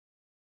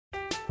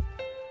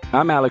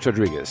I'm Alex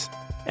Rodriguez.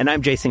 And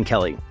I'm Jason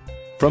Kelly.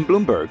 From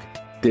Bloomberg,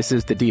 this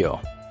is The Deal.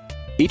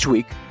 Each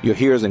week, you'll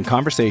hear us in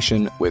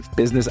conversation with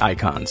business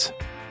icons.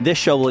 This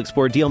show will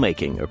explore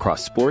deal-making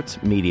across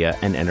sports, media,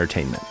 and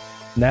entertainment.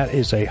 That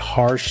is a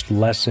harsh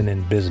lesson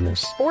in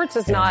business. Sports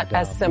is not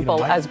as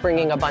simple as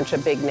bringing a bunch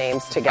of big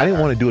names together. I didn't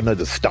want to do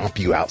another stomp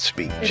you out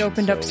speech. It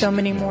opened up so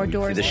many more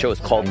doors. The show is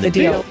called The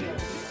Deal.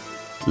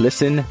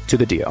 Listen to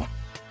The Deal.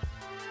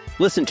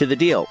 Listen to The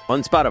Deal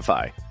on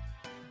Spotify.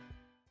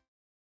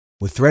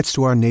 With threats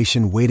to our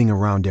nation waiting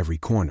around every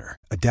corner,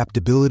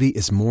 adaptability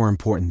is more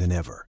important than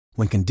ever.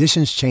 When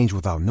conditions change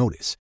without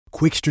notice,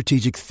 quick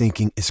strategic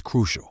thinking is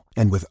crucial.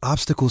 And with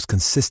obstacles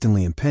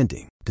consistently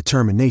impending,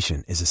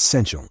 determination is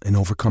essential in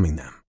overcoming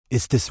them.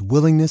 It's this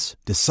willingness,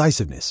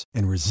 decisiveness,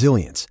 and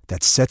resilience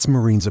that sets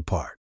Marines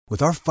apart.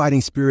 With our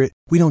fighting spirit,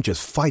 we don't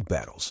just fight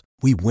battles,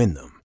 we win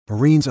them.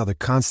 Marines are the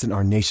constant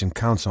our nation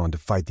counts on to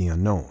fight the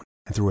unknown.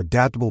 And through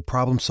adaptable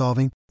problem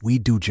solving, we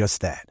do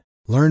just that.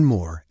 Learn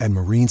more at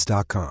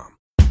marines.com.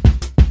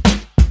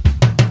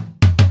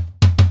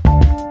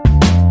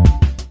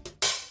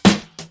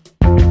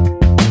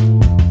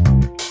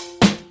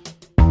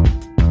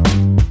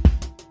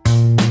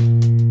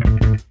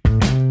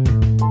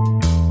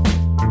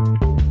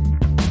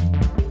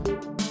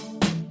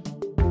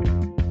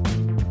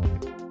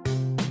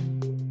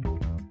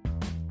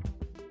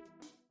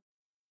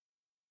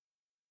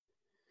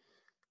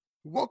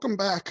 Welcome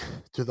back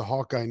to the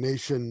Hawkeye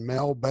Nation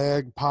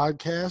Mailbag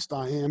Podcast.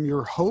 I am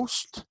your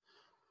host,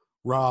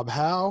 Rob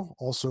Howe,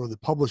 also the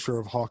publisher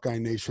of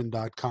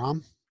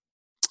HawkeyeNation.com.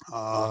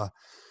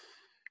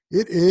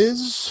 It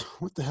is,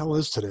 what the hell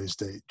is today's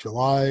date?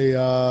 July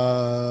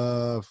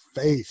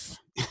 8th.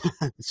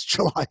 It's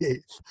July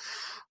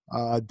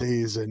 8th.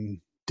 Days and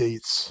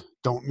dates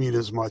don't mean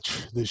as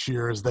much this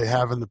year as they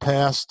have in the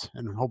past,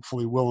 and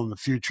hopefully will in the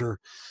future.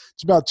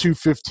 It's about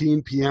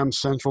 2:15 p.m.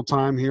 Central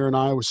Time here in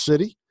Iowa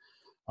City.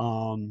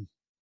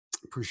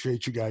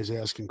 Appreciate you guys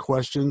asking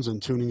questions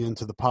and tuning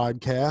into the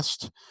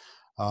podcast.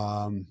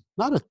 Not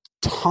a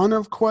ton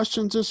of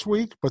questions this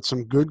week, but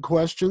some good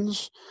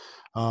questions.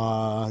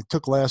 I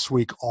took last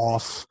week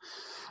off.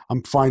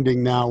 I'm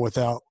finding now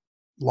without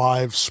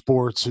live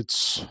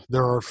sports,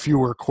 there are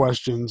fewer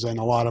questions, and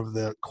a lot of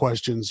the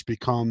questions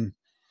become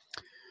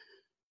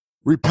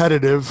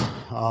repetitive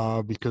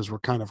because we're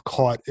kind of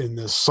caught in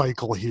this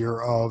cycle here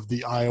of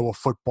the Iowa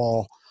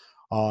football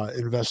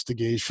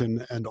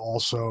investigation, and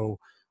also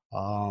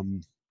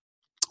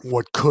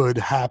what could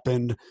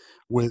happen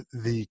with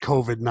the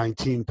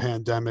COVID-19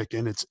 pandemic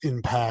and its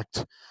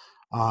impact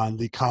on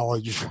the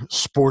college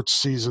sports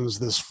seasons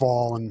this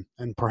fall and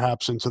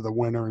perhaps into the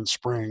winter and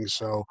spring.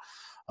 So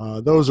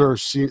those are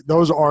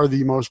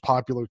the most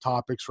popular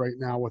topics right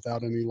now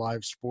without any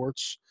live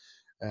sports.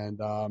 And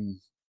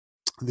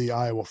the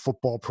Iowa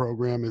football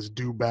program is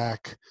due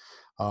back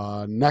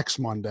next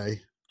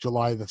Monday,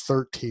 July the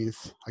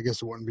 13th. I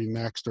guess it wouldn't be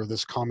next or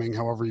this coming,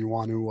 however you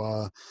want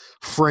to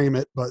frame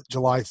it, but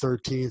July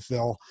 13th,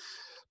 they'll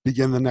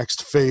begin the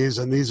next phase.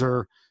 And these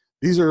are,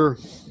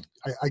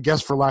 I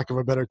guess for lack of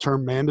a better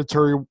term,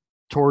 mandatory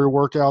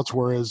workouts,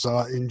 whereas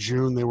in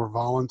June they were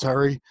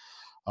voluntary.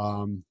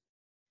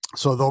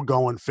 So they'll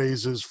go in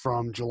phases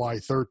from July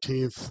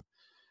 13th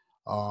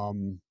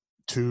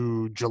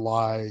to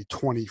July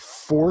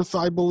 24th,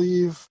 I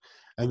believe,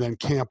 and then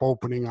camp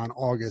opening on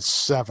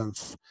August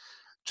 7th.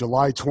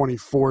 July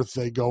 24th,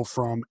 they go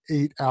from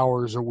 8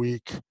 hours a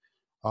week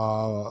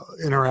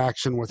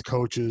interaction with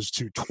coaches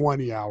to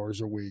 20 hours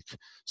a week.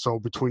 So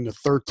between the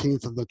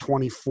 13th and the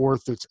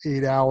 24th, it's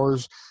 8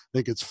 hours. I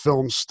think it's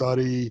film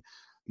study,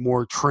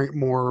 more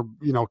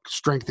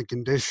strength and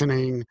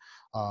conditioning,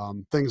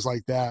 things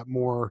like that,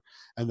 more,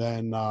 and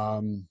then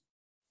a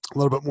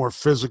little bit more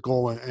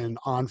physical and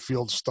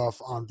on-field stuff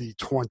on the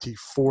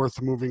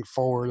 24th moving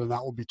forward, and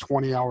that will be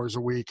 20 hours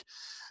a week.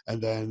 And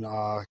then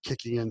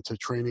kicking into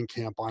training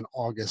camp on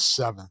August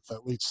 7th.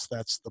 At least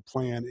that's the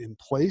plan in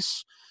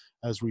place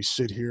as we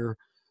sit here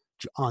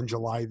on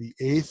July the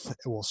 8th.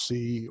 We'll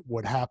see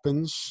what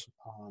happens.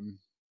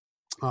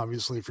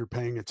 Obviously, if you're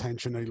paying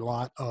attention, a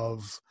lot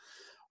of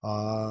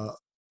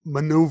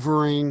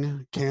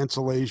maneuvering,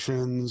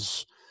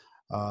 cancellations,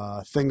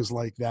 things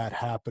like that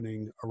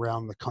happening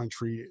around the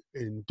country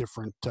in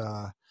different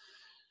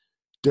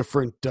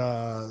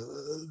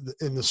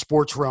in the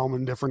sports realm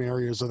in different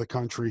areas of the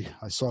country.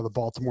 I saw the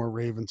Baltimore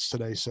Ravens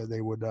today said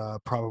they would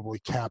probably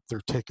cap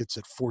their tickets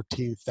at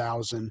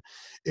 14,000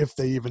 if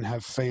they even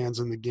have fans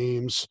in the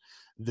games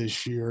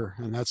this year.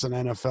 And that's an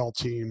NFL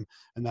team,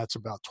 and that's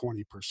about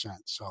 20%.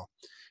 So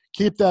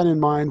keep that in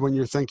mind when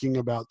you're thinking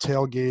about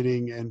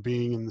tailgating and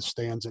being in the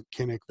stands at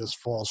Kinnick this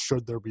fall,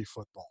 should there be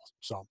football.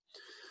 So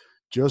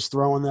just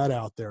throwing that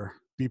out there.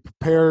 Be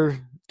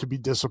prepared to be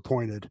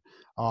disappointed.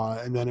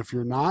 And then if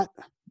you're not,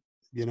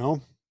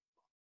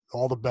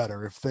 all the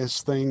better. If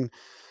this thing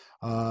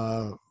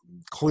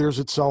clears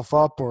itself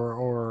up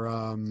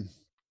or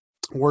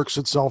works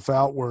itself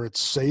out where it's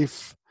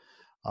safe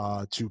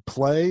to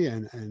play,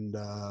 and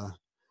I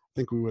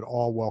think we would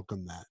all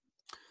welcome that.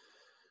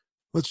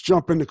 Let's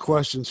jump into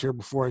questions here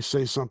before I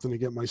say something to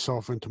get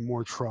myself into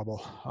more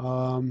trouble.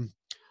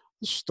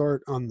 Let's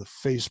start on the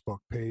Facebook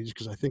page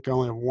because I think I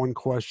only have one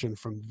question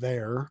from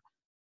there.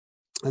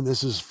 And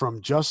this is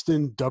from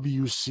Justin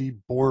W.C.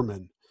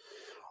 Borman.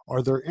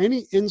 Are there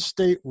any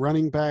in-state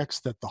running backs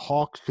that the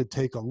Hawks could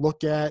take a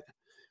look at?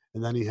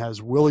 And then he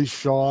has Willie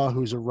Shaw,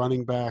 who's a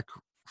running back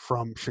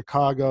from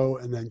Chicago,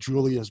 and then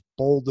Julius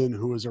Bolden,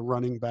 who is a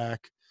running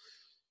back,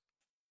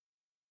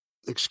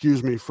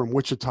 from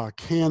Wichita,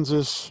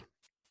 Kansas,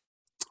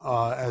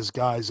 as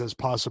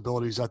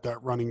possibilities at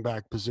that running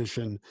back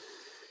position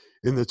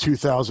in the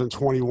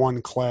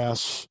 2021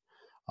 class.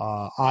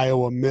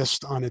 Iowa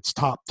missed on its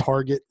top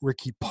target,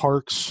 Ricky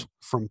Parks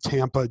from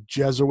Tampa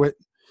Jesuit,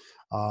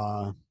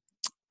 and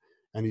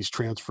he's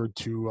transferred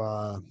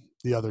to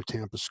the other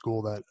Tampa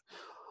school that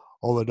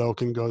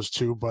Oladokun goes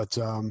to. But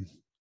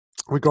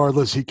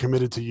regardless, he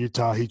committed to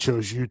Utah. He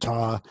chose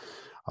Utah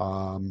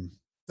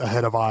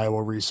ahead of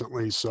Iowa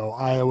recently. So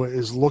Iowa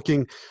is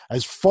looking,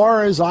 as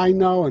far as I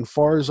know and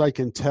far as I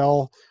can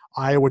tell,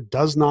 Iowa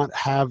does not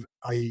have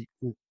a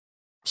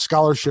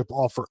scholarship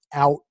offer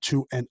out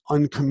to an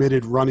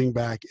uncommitted running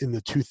back in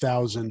the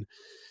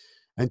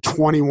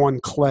 2021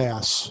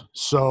 class.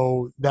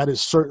 So that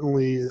is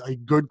certainly a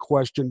good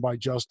question by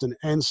Justin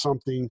and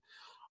something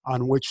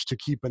on which to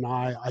keep an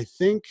eye. I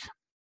think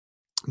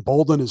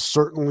Bolden is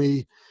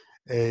certainly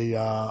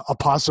a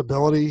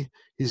possibility.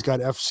 He's got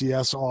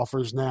FCS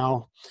offers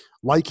now.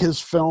 Like his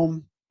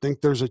film,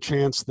 think there's a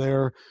chance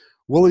there.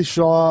 Willie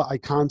Shaw, I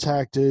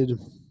contacted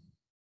 –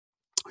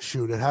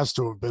 it has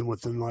to have been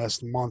within the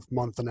last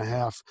month and a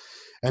half.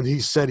 And he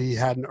said he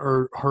hadn't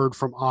heard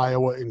from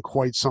Iowa in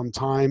quite some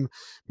time.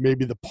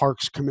 Maybe the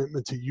Parks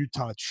commitment to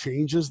Utah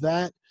changes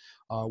that.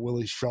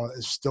 Willie Shaw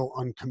is still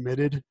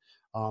uncommitted.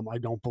 I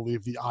don't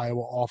believe the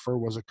Iowa offer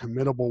was a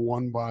committable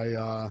one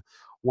by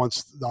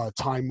once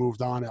time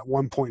moved on. At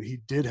one point, he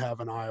did have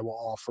an Iowa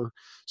offer.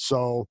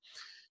 So,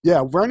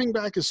 yeah, running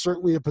back is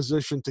certainly a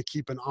position to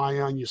keep an eye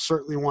on. You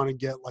certainly want to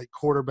get, like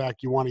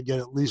quarterback, you want to get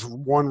at least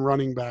one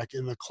running back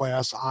in the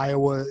class.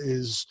 Iowa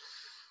is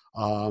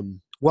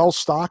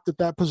well-stocked at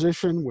that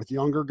position with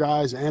younger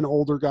guys and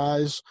older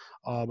guys,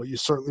 but you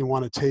certainly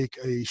want to take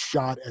a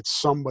shot at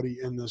somebody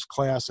in this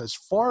class. As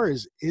far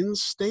as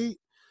in-state,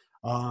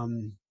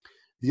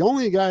 the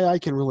only guy I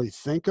can really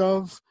think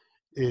of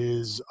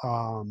is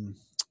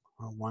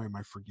why am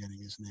I forgetting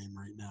his name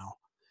right now?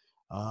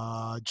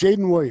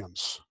 Jaden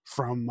Williams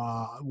from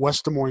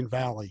West Des Moines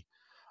Valley.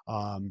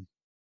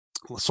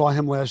 Saw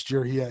him last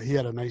year. He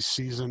had a nice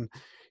season.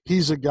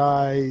 He's a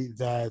guy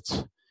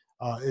that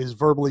is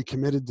verbally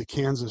committed to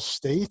Kansas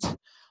State.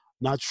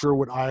 Not sure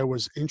what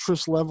Iowa's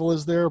interest level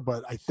is there,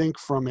 but I think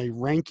from a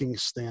ranking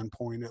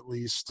standpoint, at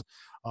least,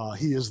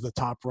 he is the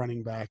top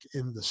running back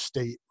in the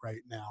state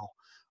right now.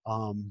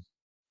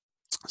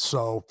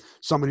 So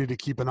somebody to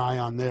keep an eye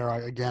on there.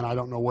 I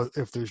don't know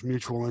if there's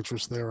mutual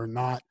interest there or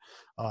not,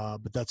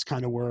 but that's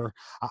kind of where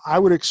I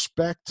would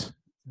expect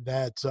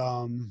that,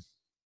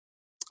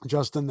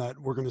 Justin, that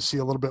we're going to see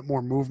a little bit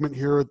more movement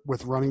here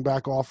with running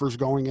back offers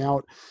going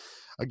out.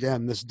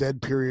 Again, this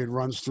dead period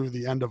runs through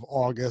the end of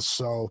August,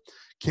 so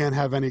can't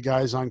have any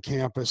guys on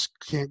campus,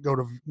 can't go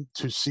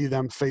to see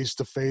them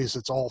face-to-face.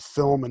 It's all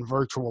film and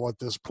virtual at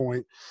this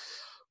point.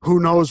 Who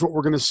knows what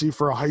we're going to see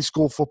for a high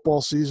school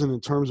football season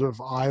in terms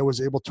of Iowa's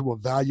able to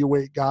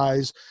evaluate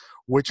guys,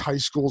 which high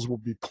schools will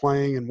be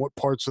playing in what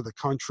parts of the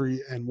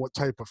country and what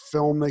type of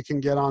film they can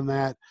get on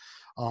that.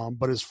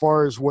 But as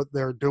far as what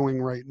they're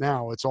doing right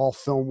now, it's all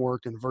film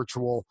work and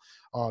virtual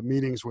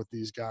meetings with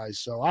these guys.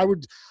 So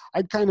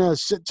I'd kind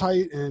of sit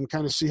tight and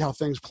kind of see how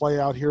things play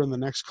out here in the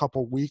next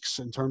couple weeks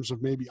in terms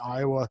of maybe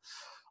Iowa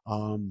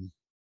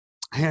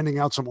handing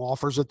out some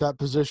offers at that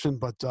position,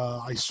 but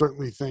I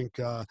certainly think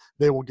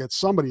they will get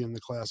somebody in the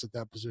class at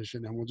that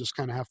position, and we'll just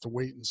kind of have to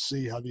wait and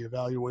see how the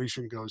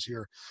evaluation goes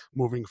here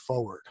moving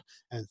forward.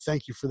 And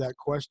thank you for that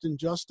question,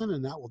 Justin,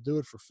 and that will do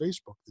it for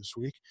Facebook this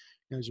week.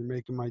 You guys are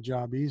making my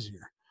job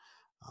easier.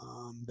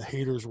 The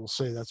haters will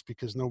say that's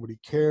because nobody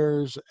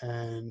cares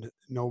and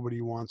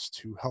nobody wants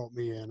to help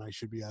me and I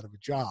should be out of a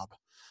job.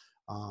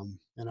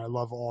 And I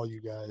love all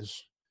you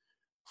guys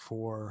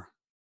for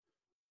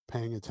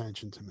paying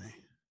attention to me.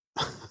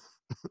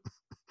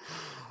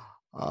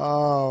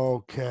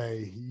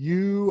 Okay.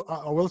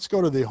 Well, let's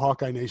go to the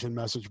Hawkeye Nation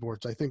message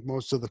boards. I think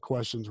most of the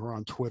questions were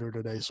on Twitter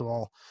today,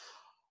 so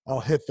I'll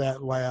hit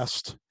that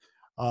last.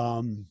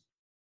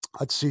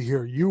 Let's see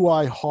here.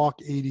 UI Hawk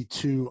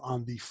 82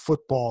 on the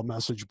football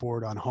message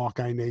board on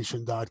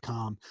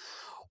HawkeyeNation.com.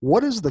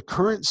 What is the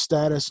current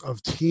status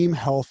of team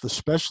health,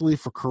 especially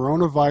for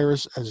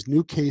coronavirus as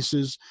new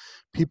cases,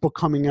 people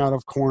coming out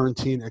of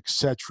quarantine,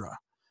 etc.?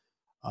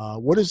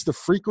 What is the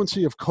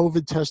frequency of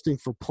COVID testing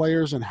for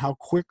players and how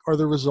quick are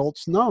the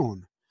results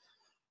known?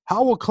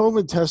 How will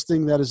COVID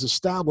testing that is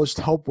established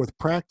help with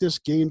practice,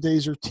 game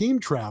days, or team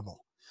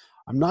travel?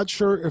 I'm not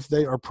sure if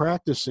they are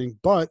practicing,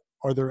 but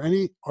are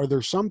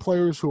there some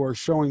players who are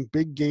showing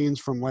big gains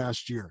from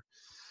last year?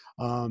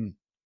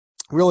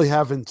 Really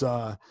haven't.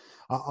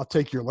 I'll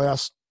take your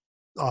last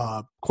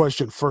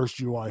question first,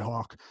 UI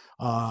Hawk.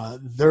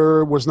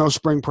 There was no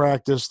spring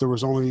practice. There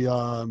was only,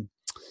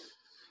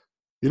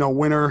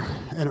 winter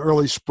and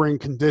early spring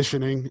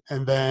conditioning,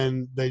 and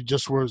then they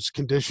just was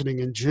conditioning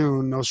in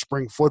June, no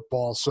spring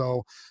football.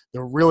 So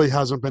there really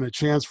hasn't been a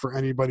chance for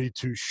anybody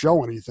to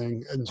show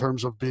anything in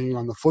terms of being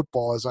on the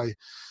football. As I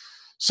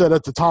said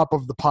at the top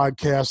of the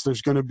podcast,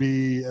 there's going to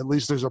be, at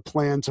least there's a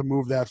plan to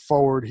move that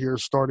forward here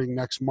starting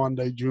next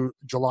Monday,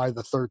 July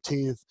the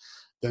 13th.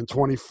 Then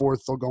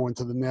 24th, they'll go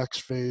into the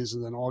next phase,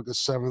 and then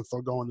August 7th,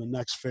 they'll go in the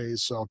next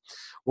phase. So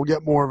we'll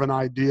get more of an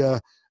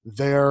idea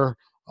there.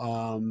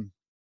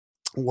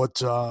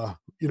 What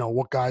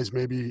guys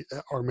maybe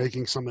are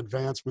making some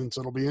advancements.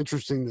 It'll be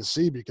interesting to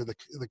see because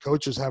the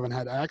coaches haven't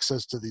had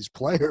access to these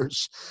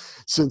players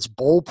since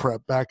bowl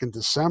prep back in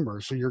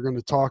December. So you're going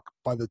to talk,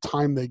 by the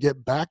time they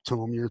get back to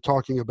them, you're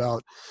talking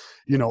about,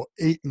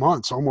 8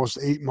 months, almost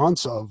 8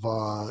 months of,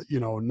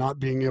 not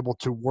being able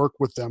to work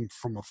with them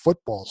from a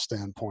football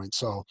standpoint.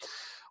 So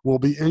will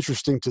be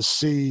interesting to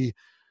see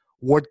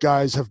what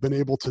guys have been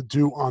able to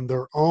do on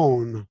their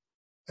own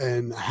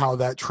and how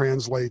that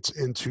translates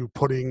into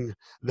putting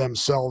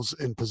themselves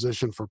in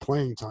position for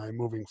playing time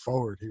moving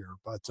forward here.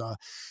 But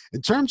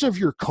in terms of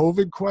your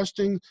COVID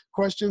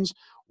questions,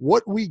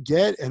 what we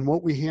get and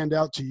what we hand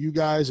out to you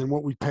guys and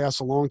what we pass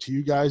along to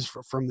you guys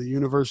from the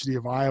University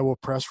of Iowa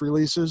press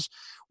releases,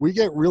 we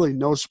get really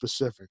no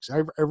specifics.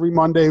 Every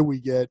Monday we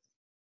get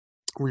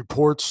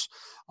reports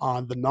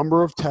on the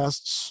number of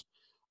tests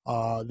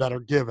that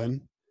are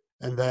given,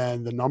 and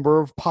then the number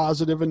of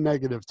positive and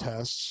negative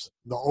tests,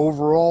 the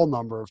overall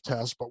number of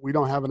tests, but we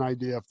don't have an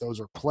idea if those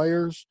are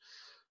players,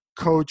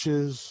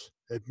 coaches,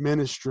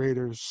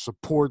 administrators,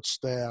 support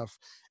staff,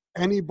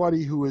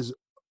 anybody who is,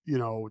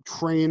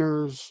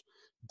 trainers,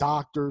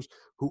 doctors,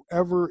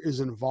 whoever is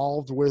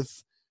involved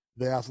with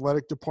the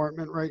athletic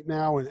department right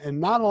now. And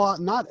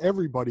not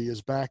everybody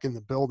is back in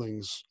the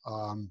buildings.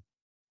 And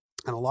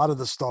a lot of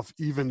the stuff,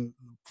 even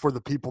for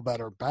the people that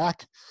are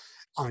back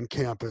on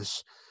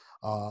campus,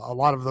 a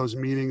lot of those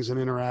meetings and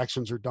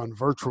interactions are done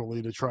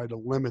virtually to try to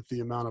limit the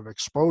amount of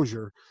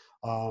exposure.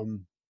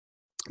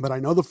 But I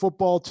know the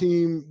football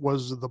team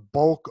was the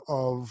bulk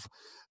of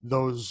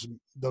those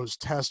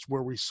tests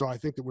where we saw, I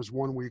think it was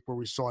 1 week where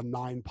we saw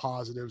 9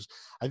 positives.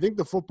 I think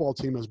the football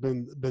team has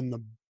been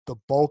the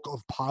bulk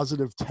of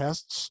positive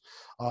tests.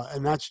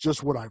 And that's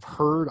just what I've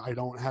heard. I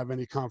don't have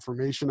any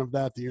confirmation of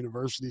that. The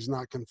university's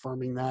not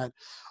confirming that.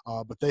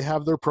 But they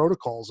have their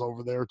protocols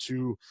over there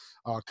to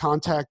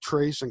contact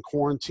trace and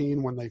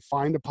quarantine when they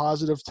find a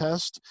positive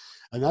test.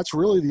 And that's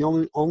really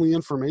the only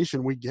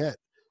information we get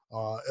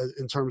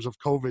in terms of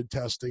COVID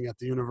testing at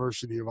the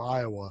University of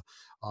Iowa.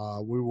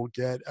 We will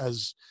get,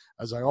 as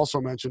I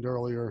also mentioned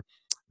earlier,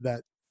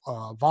 that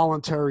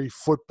voluntary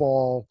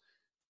football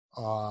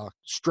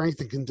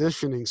strength and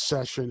conditioning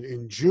session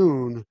in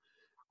June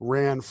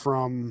ran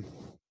from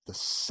the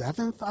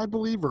 7th, I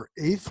believe, or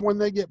 8th when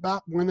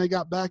they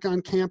got back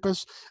on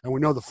campus. And we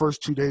know the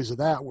first 2 days of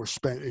that were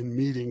spent in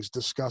meetings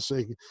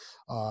discussing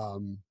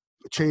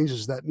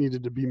changes that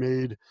needed to be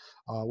made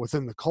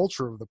within the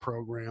culture of the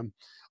program.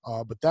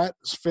 But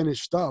that's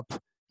finished up,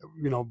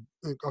 in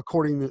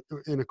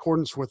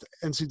accordance with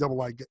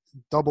NCAA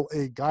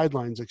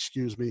guidelines,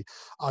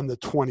 on the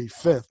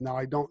 25th. Now,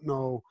 I don't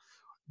know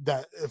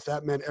that if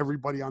that meant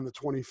everybody on the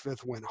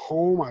 25th went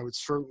home. I would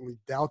certainly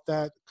doubt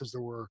that, because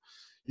there were,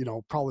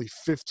 probably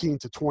 15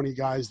 to 20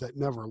 guys that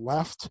never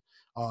left,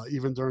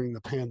 even during the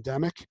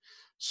pandemic.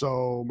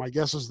 So my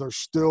guess is they're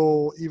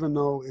still, even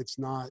though it's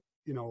not,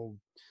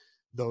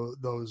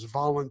 those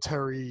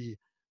voluntary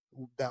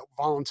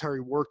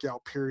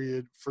workout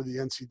period for the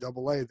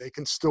NCAA, they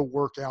can still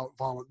work out.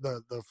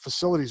 The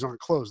facilities aren't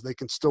closed. They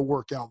can still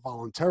work out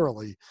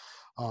voluntarily.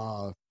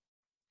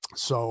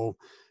 So,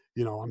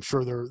 I'm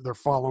sure they're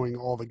following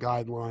all the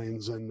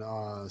guidelines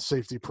and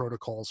safety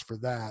protocols for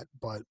that.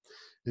 But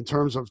in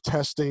terms of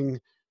testing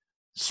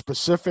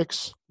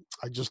specifics,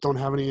 I just don't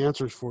have any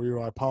answers for you.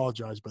 I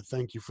apologize, but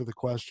thank you for the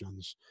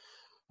questions.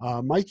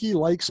 Mikey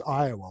likes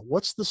Iowa.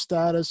 What's the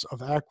status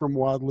of Akram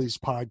Wadley's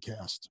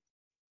podcast?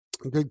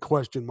 Good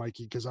question,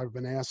 Mikey, because I've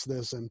been asked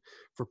this, and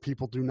for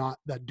people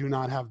that do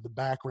not have the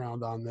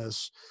background on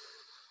this,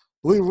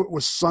 I believe it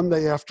was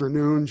Sunday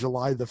afternoon,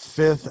 July the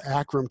 5th,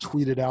 Akram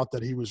tweeted out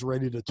that he was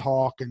ready to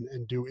talk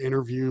and do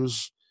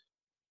interviews.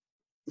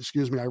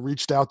 I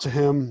reached out to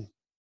him,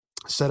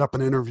 set up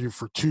an interview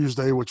for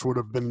Tuesday, which would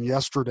have been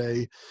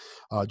yesterday,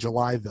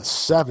 July the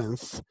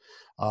 7th,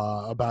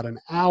 about an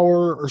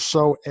hour or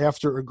so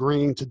after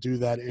agreeing to do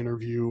that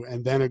interview,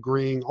 and then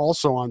agreeing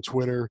also on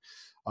Twitter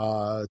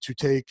to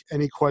take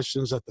any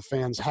questions that the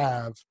fans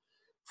have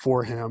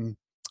for him.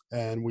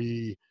 And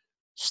we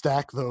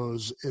stack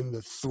those in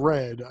the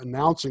thread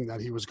announcing that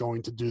he was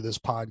going to do this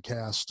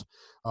podcast.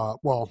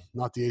 Well,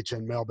 not the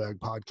HN Mailbag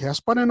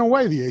podcast, but in a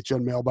way the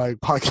HN Mailbag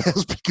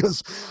podcast,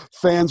 because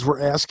fans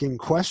were asking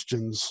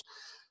questions.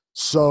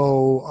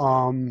 So,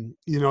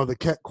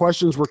 the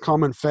questions were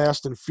coming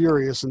fast and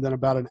furious. And then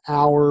about an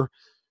hour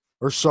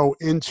or so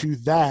into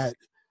that,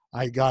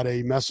 I got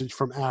a message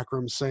from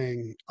Akram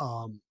saying,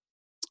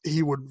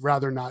 he would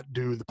rather not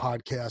do the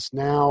podcast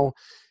now.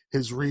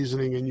 His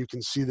reasoning, and you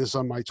can see this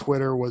on my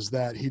Twitter, was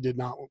that he did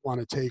not want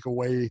to take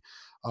away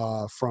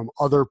from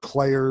other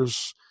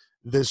players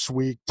this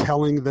week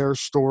telling their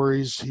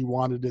stories. He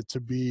wanted it to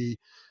be,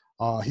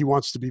 he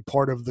wants to be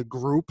part of the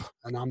group,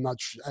 and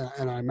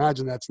and I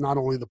imagine that's not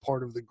only the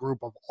part of the group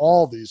of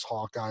all these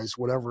Hawkeyes,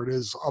 whatever it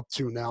is, up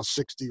to now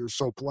 60 or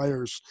so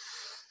players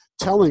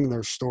telling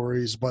their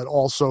stories, but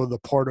also the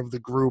part of the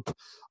group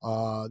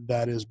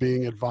that is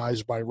being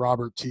advised by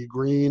Robert T.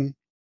 Green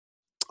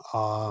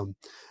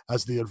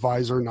as the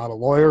advisor, not a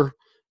lawyer.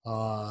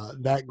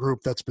 That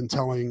group that's been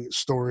telling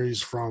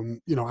stories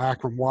from,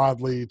 Akram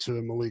Wadley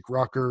to Malik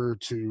Rucker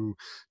to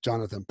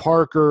Jonathan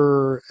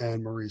Parker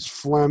and Maurice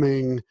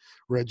Fleming,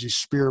 Reggie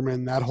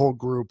Spearman, that whole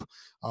group.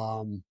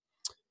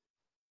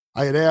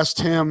 I had asked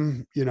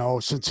him,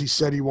 since he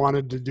said he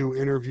wanted to do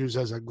interviews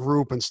as a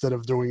group instead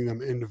of doing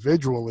them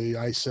individually,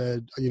 I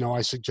said,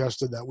 I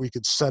suggested that we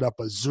could set up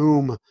a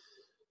Zoom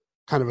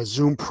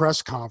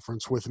press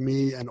conference with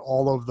me and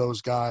all of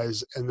those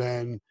guys, and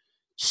then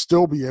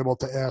still be able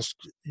to ask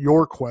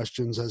your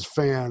questions as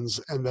fans,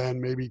 and then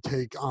maybe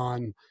take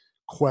on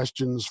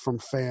questions from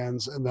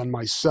fans, and then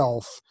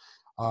myself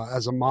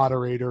as a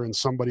moderator and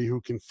somebody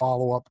who can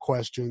follow up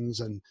questions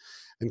and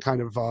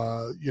kind of,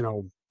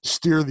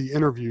 steer the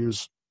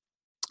interviews,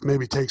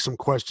 maybe take some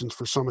questions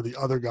for some of the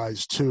other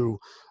guys too,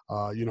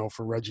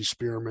 for Reggie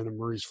Spearman and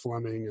Maurice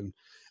Fleming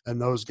and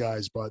those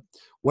guys. But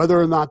whether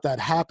or not that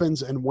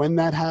happens and when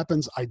that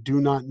happens, I do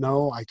not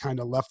know. I kind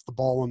of left the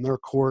ball in their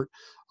court.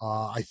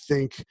 I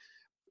think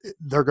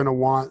they're going to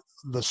want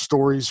the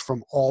stories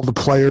from all the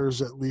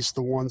players, at least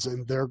the ones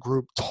in their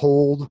group,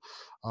 told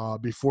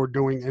before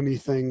doing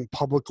anything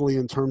publicly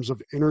in terms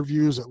of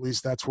interviews. At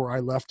least that's where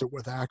I left it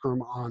with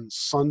Akram on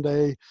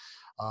Sunday.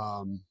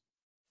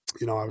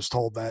 I was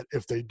told that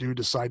if they do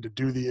decide to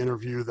do the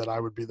interview, that I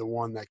would be the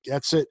one that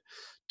gets it.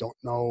 Don't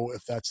know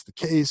if that's the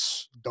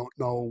case. Don't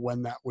know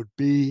when that would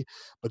be,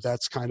 but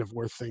that's kind of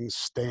where things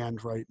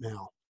stand right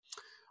now.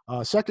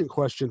 Second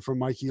question from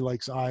Mikey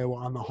Likes Iowa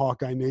on the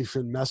Hawkeye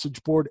Nation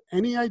message board.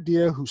 Any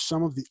idea who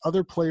some of the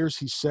other players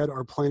he said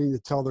are planning to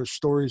tell their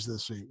stories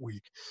this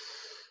week?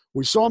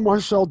 We saw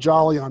Marcel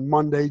Jolly on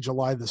Monday,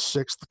 July the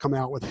 6th, come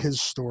out with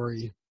his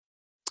story.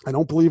 I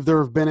don't believe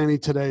there have been any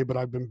today, but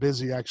I've been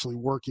busy actually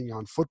working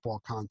on football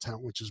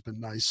content, which has been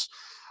nice.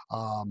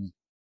 There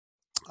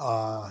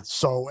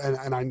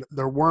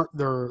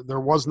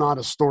was not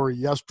a story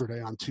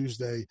yesterday on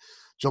Tuesday,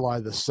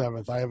 July the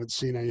 7th. I haven't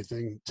seen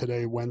anything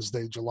today,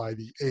 Wednesday, July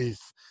the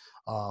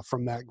 8th,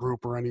 from that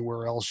group or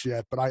anywhere else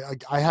yet. But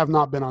I have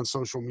not been on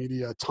social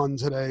media a ton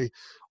today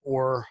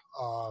or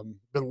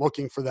been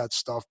looking for that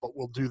stuff, but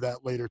we'll do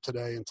that later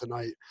today and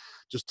tonight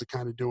just to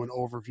kind of do an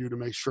overview to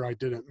make sure I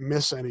didn't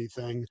miss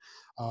anything.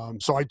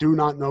 So I do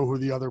not know who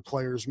the other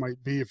players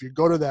might be. If you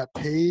go to that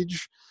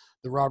page,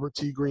 the Robert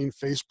T. Green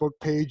Facebook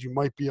page, you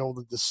might be able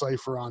to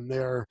decipher on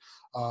there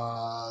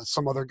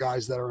some other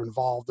guys that are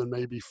involved and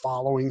maybe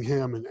following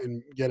him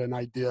and get an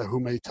idea who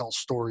may tell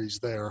stories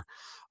there.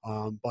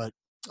 But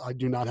I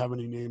do not have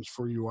any names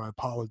for you. I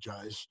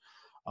apologize.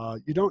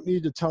 You don't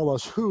need to tell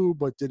us who,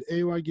 but did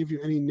AY give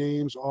you any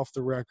names off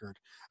the record?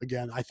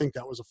 Again, I think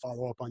that was a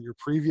follow-up on your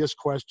previous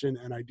question,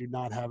 and I do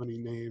not have any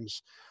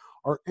names.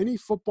 Are any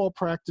football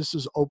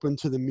practices open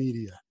to the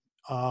media?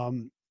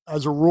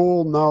 As a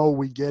rule, no.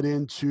 We get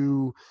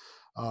into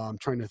I'm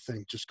trying to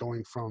think, just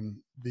going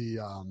from the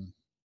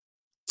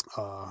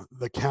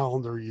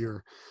calendar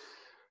year.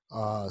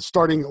 We'll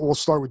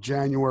start with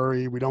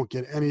January. We don't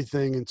get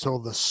anything until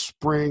the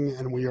spring,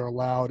 and we are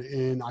allowed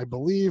in, I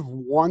believe,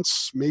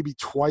 once, maybe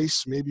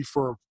twice, maybe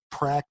for a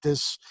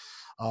practice.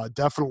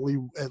 Definitely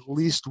at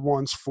least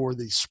once for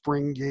the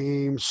spring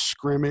game,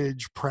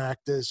 scrimmage,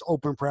 practice,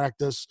 open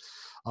practice,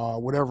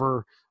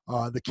 whatever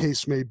the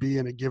case may be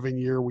in a given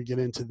year. We get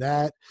into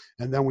that,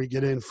 and then we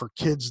get in for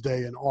Kids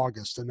Day in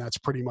August, and that's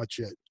pretty much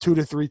it. 2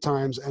 to 3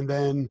 times, and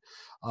then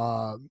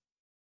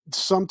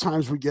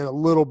sometimes we get a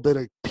little bit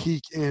of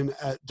peek in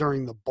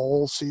during the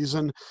bowl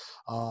season.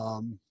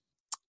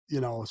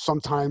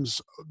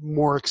 Sometimes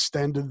more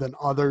extended than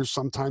others,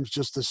 sometimes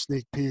just a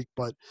sneak peek,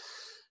 but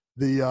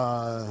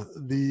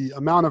the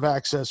amount of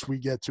access we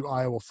get to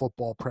Iowa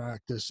football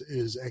practice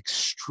is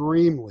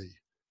extremely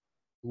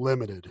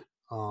limited.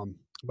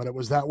 But it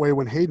was that way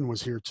when Hayden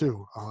was here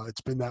too.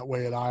 It's been that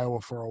way at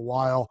Iowa for a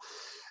while,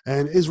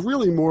 and is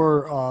really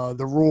more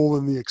the rule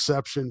than the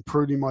exception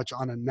pretty much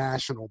on a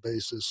national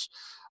basis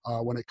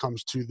when it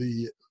comes to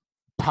the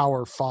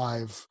Power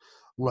 5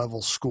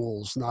 level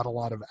schools. Not a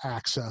lot of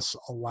access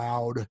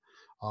allowed,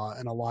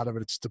 and a lot of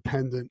it's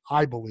dependent,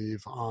 I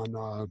believe,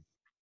 on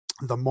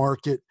the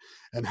market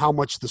and how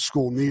much the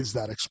school needs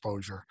that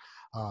exposure.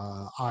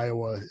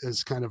 Iowa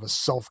is kind of a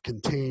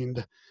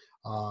self-contained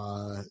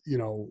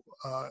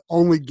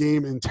only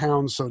game in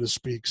town, so to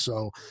speak.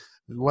 So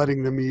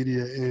letting the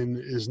media in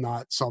is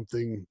not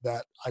something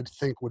that I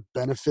think would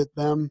benefit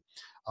them,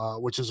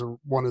 which is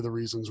one of the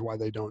reasons why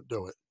they don't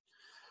do it.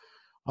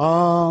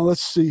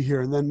 Let's see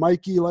here. And then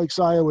Mikey likes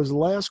Iowa's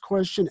last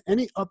question.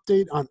 Any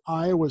update on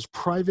Iowa's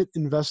private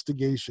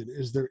investigation?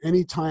 Is there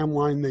any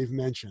timeline they've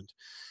mentioned?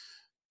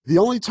 The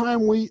only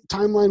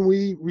timeline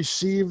we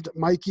received,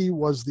 Mikey,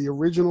 was the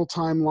original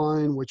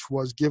timeline, which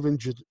was given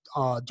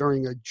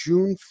during a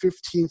June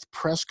 15th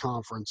press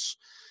conference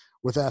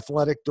with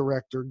athletic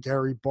director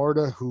Gary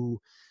Barta, who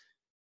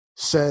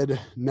said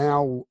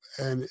now,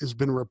 and has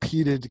been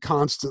repeated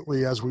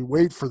constantly as we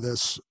wait for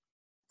this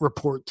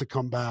report to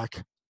come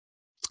back,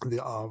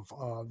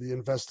 the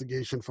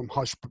investigation from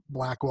Husch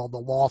Blackwell, the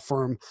law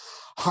firm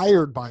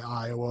hired by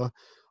Iowa,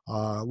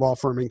 law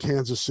firm in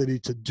Kansas City,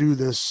 to do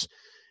this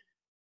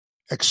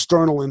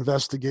external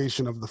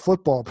investigation of the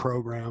football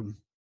program.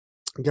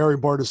 Gary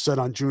Barta said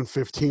on June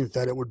 15th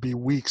that it would be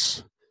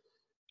weeks,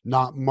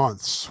 not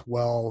months.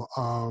 Well,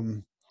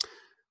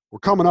 we're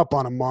coming up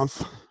on a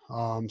month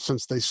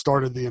since they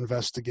started the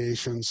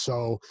investigation,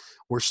 so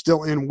we're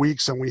still in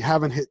weeks, and we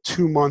haven't hit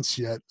 2 months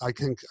yet. I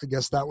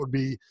guess that would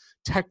be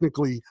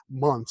technically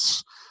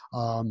months.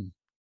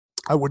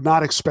 I would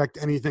not expect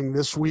anything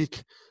this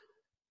week,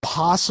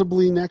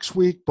 possibly next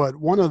week, but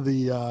one of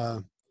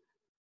the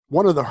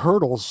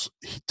hurdles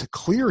to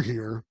clear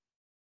here,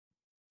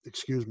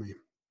 excuse me,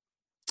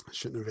 I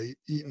shouldn't have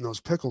eaten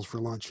those pickles for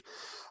lunch.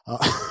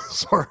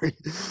 Sorry.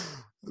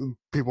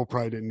 People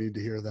probably didn't need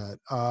to hear that.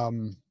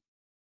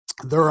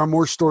 There are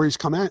more stories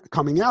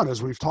coming out,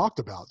 as we've talked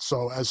about.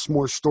 So as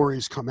more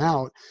stories come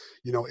out,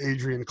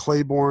 Adrian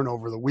Claiborne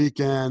over the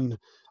weekend,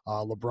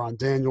 LeBron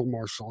Daniel,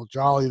 Marshall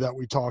Jolly that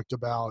we talked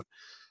about,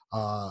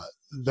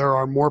 there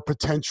are more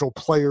potential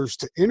players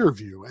to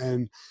interview.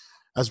 And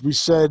as we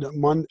said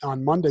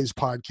on Monday's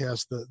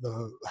podcast,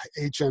 the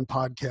HN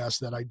podcast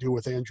that I do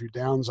with Andrew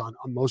Downs on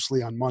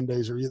mostly on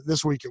Mondays, or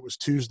this week it was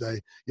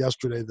Tuesday,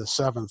 yesterday the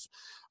 7th.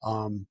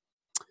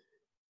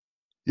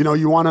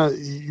 You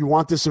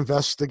want this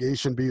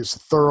investigation to be as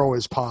thorough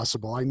as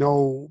possible. I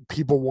know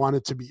people want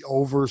it to be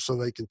over so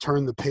they can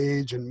turn the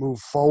page and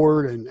move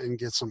forward and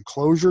get some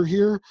closure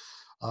here.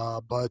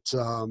 But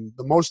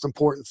the most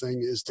important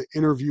thing is to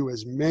interview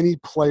as many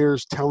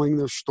players telling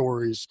their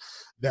stories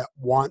that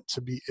want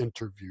to be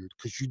interviewed,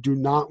 because you do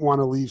not want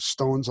to leave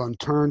stones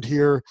unturned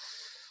here,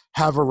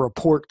 have a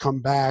report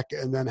come back,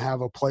 and then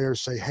have a player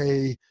say,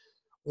 hey,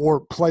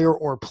 or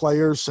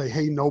players say,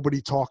 hey,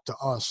 nobody talked to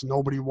us.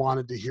 Nobody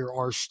wanted to hear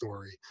our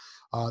story.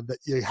 That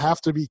you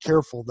have to be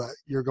careful that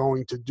you're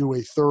going to do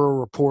a thorough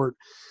report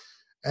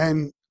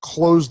and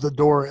close the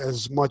door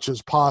as much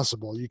as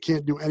possible. You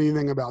can't do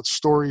anything about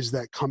stories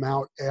that come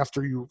out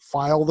after you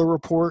file the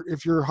report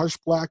if you're Husch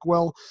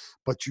Blackwell,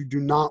 but you do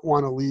not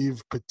want to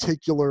leave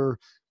particular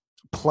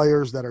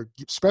players that are,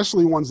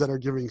 especially ones that are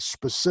giving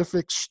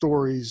specific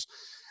stories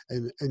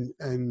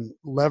and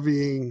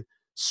levying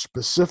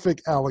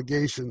specific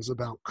allegations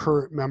about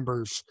current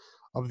members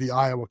of the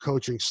Iowa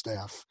coaching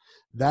staff.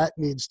 That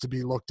needs to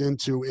be looked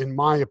into, in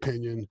my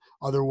opinion.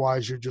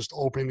 Otherwise, you're just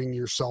opening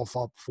yourself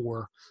up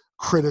for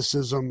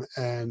criticism,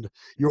 and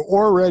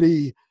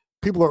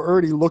people are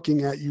already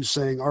looking at you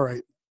saying, all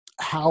right,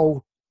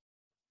 how,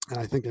 and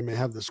I think I may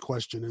have this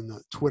question in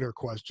the Twitter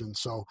question,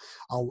 so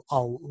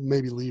I'll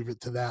maybe leave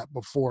it to that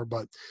before,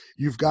 but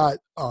you've got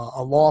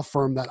a law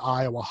firm that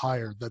Iowa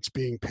hired that's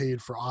being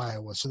paid for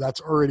Iowa, so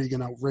that's already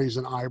going to raise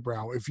an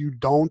eyebrow. If you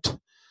don't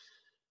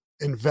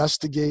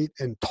investigate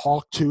and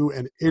talk to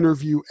and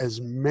interview as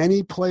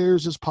many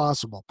players as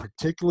possible,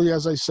 particularly,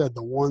 as I said,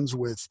 the ones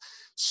with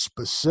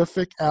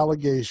specific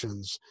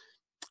allegations,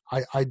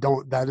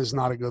 that is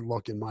not a good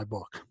look in my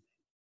book.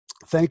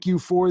 Thank you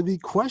for the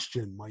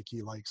question,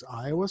 Mikey likes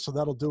Iowa. So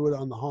that'll do it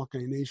on the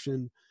Hawkeye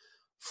Nation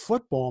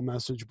football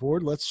message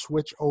board. Let's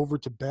switch over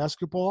to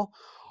basketball.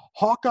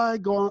 Hawkeye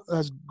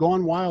has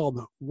gone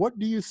wild. What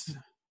do you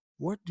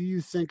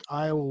think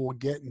Iowa will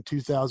get in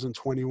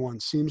 2021?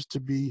 Seems to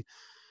be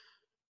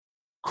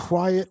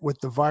quiet with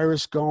the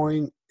virus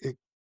going. It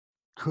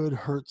could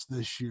hurt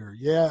this year.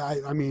 Yeah,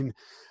 I mean,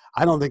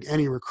 I don't think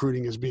any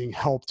recruiting is being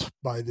helped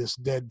by this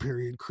dead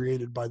period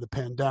created by the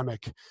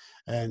pandemic,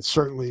 and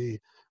certainly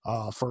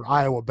for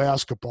Iowa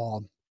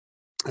basketball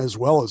as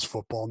well as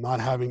football, not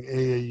having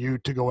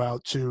AAU to go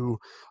out to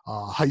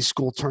high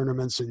school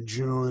tournaments in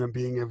June and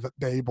being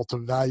able to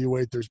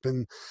evaluate. There's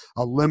been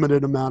a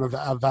limited amount of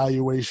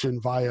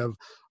evaluation via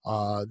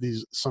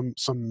some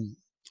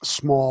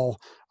small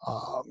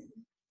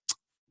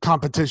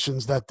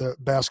competitions that the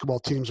basketball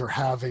teams are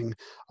having,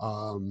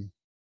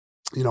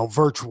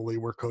 virtually,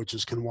 where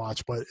coaches can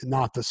watch, but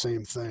not the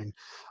same thing.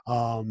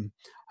 I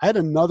had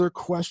another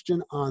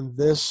question on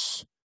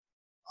this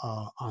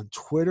on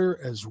Twitter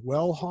as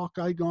well.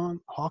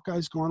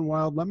 Hawkeye's gone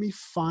wild. Let me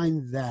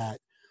find that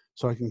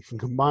so I can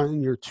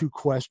combine your two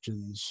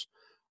questions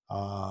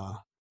on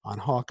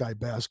Hawkeye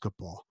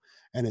basketball.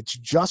 And it's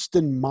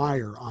Justin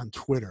Meyer on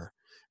Twitter.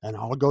 And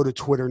I'll go to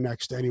Twitter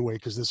next anyway,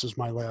 because this is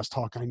my last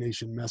Hawkeye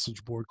Nation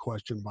message board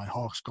question by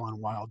Hawks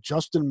Gone Wild.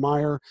 Justin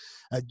Meyer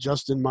at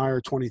Justin Meyer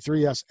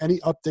 23 asks, any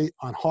update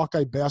on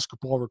Hawkeye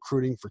basketball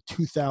recruiting for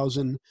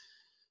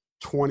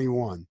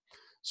 2021?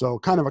 So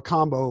kind of a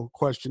combo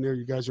question there.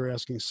 You guys are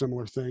asking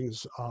similar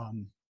things.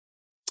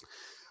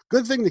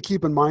 Good thing to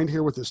keep in mind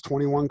here with this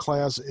 21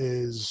 class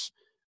is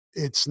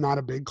it's not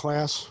a big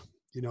class.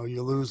 You know,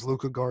 you lose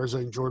Luka Garza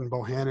and Jordan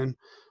Bohannon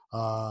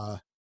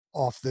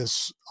off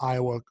this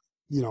Iowa,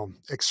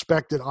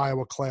 expected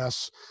Iowa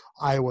class,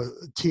 Iowa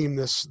team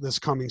this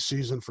coming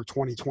season for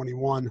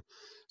 2021.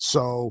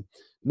 So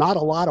not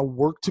a lot of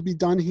work to be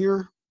done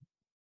here.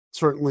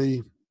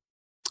 Certainly,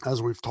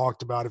 as we've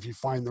talked about, if you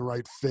find the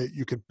right fit,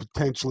 you could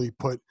potentially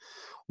put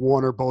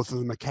one or both of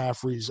the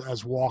McCaffreys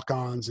as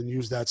walk-ons and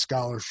use that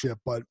scholarship,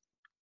 but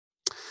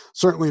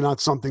certainly not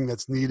something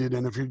that's needed.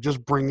 And if you're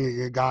just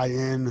bringing a guy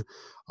in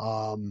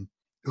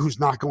who's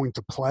not going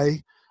to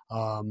play,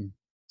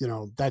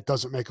 that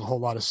doesn't make a whole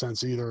lot of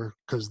sense either,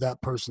 because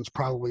that person's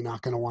probably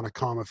not going to want to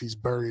come if he's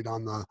buried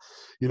on the,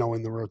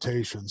 in the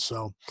rotation.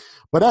 So,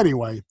 but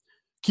anyway,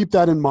 keep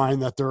that in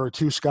mind that there are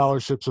 2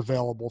 scholarships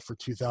available for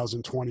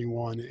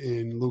 2021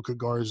 in Luka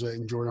Garza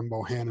and Jordan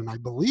Bohannon. I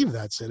believe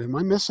that's it. Am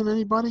I missing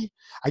anybody?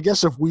 I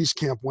guess if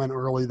Wieskamp went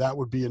early, that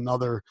would be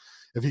another.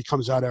 If he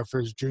comes out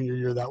after his junior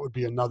year, that would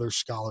be another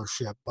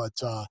scholarship, but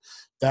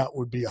that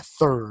would be a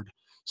third.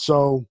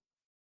 So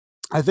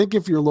I think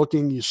if you're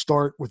looking, you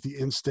start with the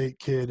in-state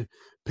kid,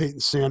 Peyton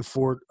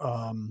Sandfort,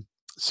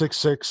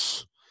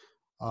 6'6",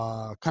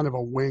 kind of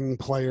a wing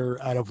player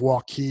out of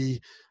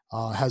Waukee.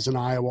 Has an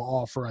Iowa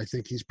offer. I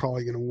think he's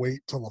probably going to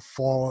wait till the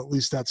fall. At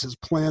least that's his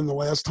plan. The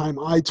last time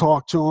I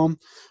talked to him,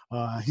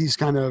 he's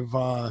kind of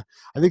I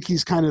think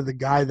he's kind of the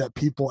guy that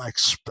people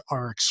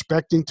are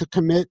expecting to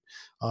commit,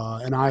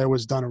 and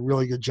Iowa's done a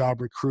really good job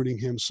recruiting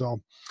him.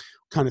 So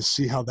kind of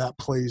see how that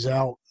plays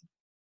out.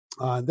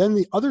 Then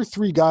the other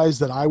 3 guys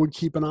that I would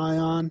keep an eye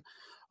on,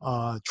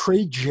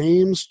 Trey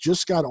James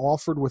just got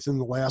offered within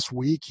the last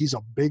week. He's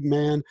a big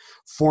man,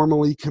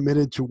 formerly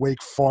committed to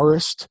Wake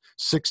Forest,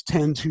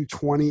 6'10",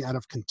 220 out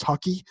of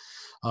Kentucky.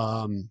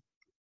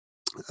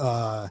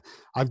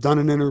 I've done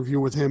an interview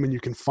with him, and you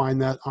can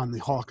find that on the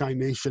Hawkeye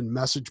Nation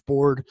message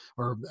board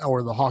or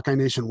the Hawkeye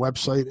Nation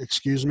website,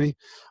 excuse me.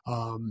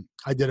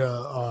 I did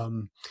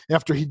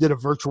after he did a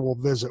virtual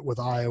visit with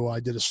Iowa, I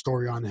did a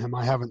story on him.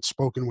 I haven't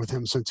spoken with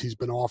him since he's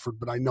been offered,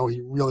 but I know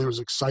he really was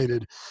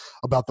excited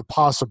about the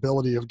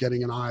possibility of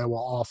getting an Iowa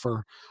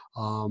offer.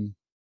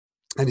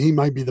 And he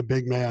might be the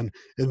big man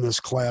in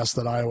this class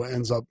that Iowa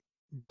ends up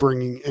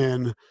bringing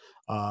in.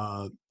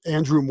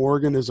 Andrew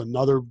Morgan is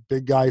another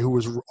big guy who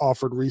was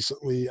offered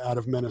recently out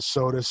of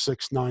Minnesota,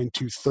 6'9",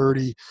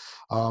 230,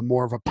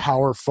 more of a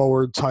power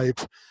forward type.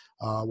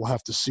 We'll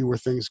have to see where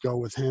things go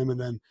with him. And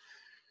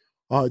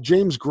then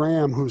James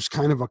Graham, who's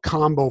kind of a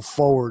combo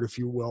forward, if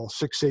you will,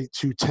 6'8",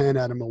 210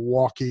 out of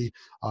Milwaukee.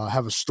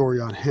 Have a story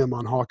on him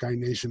on Hawkeye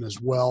Nation as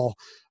well.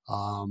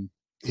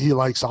 He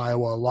likes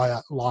Iowa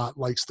a lot,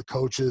 likes the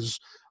coaches,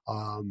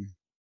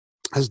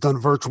 has done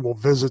virtual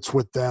visits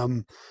with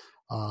them.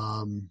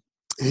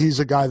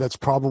 He's a guy that's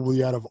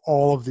probably, out of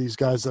all of these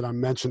guys that I'm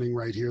mentioning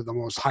right here, the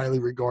most highly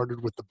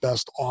regarded with the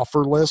best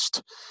offer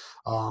list.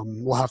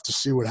 We'll have to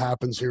see what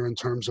happens here in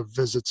terms of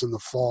visits in the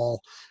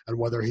fall and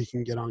whether he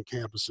can get on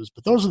campuses.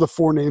 But those are the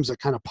 4 names that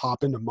kind of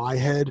pop into my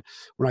head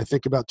when I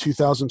think about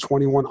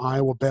 2021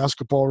 Iowa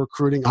basketball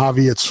recruiting.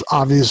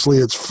 Obviously,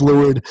 it's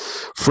fluid.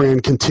 Fran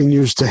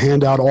continues to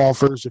hand out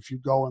offers. If you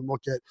go and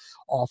look at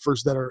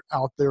offers that are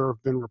out there,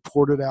 have been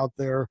reported out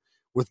there,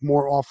 with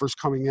more offers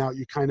coming out,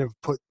 you kind of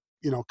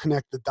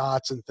connect the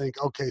dots and think,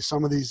 okay,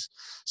 some of these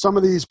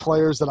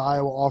players that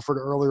Iowa offered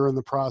earlier in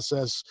the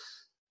process,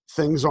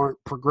 things aren't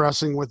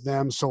progressing with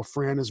them. So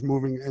Fran is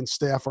moving and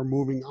staff are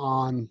moving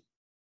on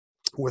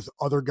with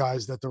other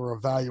guys that they're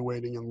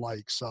evaluating and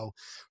like. So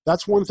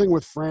that's one thing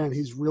with Fran.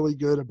 He's really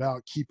good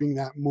about keeping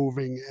that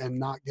moving and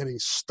not getting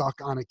stuck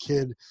on a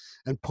kid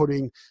and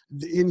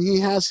he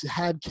has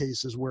had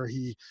cases where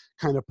he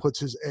kind of puts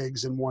his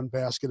eggs in one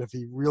basket. If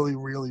he really,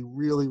 really,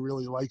 really,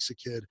 really likes a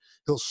kid,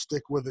 he'll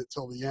stick with it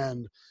till the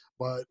end.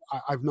 But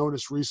I've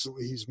noticed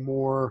recently he's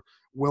more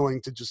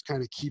willing to just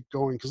kind of keep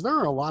going, because there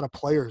are a lot of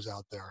players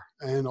out there,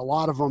 and a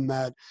lot of them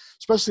that,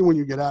 especially when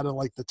you get out of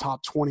like the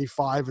top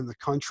 25 in the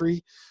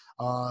country,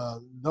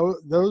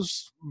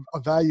 those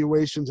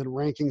evaluations and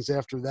rankings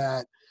after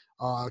that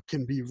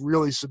can be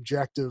really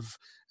subjective.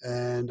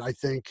 And I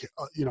think,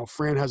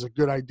 Fran has a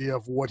good idea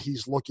of what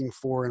he's looking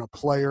for in a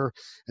player,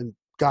 and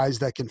guys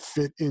that can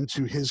fit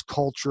into his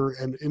culture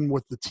and in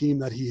with the team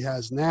that he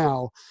has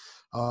now.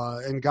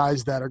 And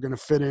guys that are going to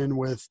fit in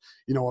with,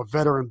 a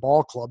veteran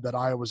ball club that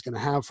Iowa's going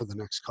to have for the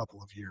next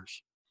couple of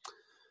years.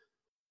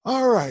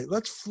 All right,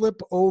 let's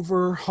flip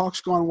over.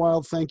 Hawks Gone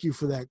Wild, thank you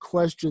for that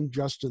question.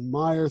 Justin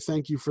Meyer,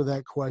 thank you for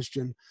that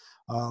question.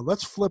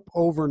 Let's flip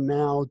over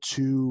now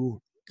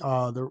to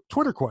the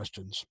Twitter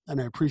questions.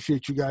 And I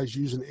appreciate you guys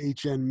using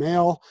HN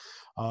Mail.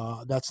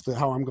 That's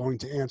how I'm going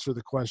to answer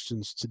the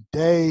questions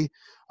today.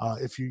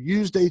 If you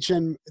used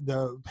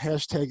the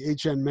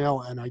hashtag HN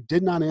Mail and I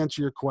did not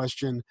answer your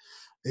question,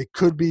 it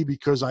could be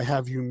because I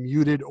have you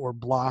muted or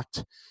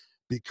blocked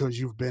because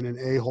you've been an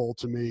a-hole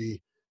to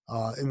me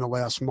in the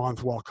last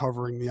month while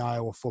covering the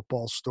Iowa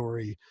football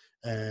story.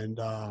 And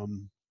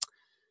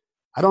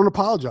I don't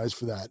apologize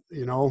for that.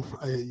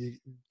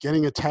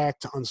 Getting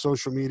attacked on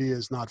social media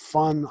is not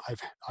fun.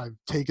 I've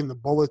taken the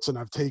bullets and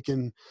I've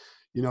taken,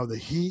 the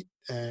heat,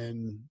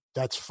 and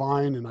that's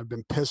fine. And I've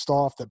been pissed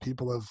off that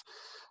people have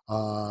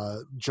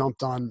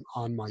jumped on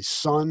my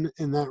son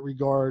in that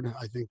regard.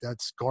 I think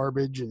that's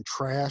garbage and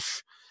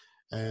trash.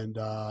 And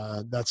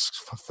that's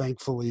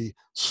thankfully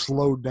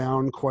slowed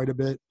down quite a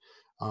bit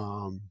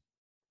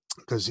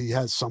because he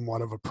has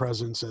somewhat of a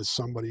presence as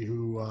somebody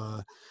who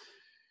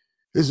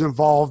is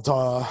involved,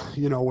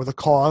 with a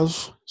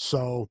cause.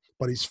 So,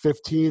 but he's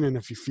 15, and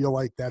if you feel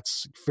like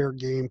that's fair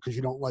game because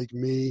you don't like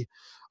me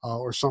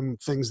or some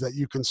things that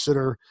you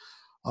consider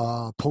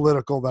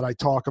political that I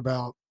talk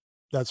about,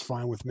 that's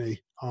fine with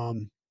me.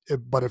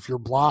 But if you're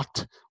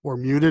blocked or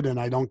muted and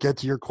I don't get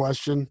to your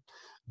question,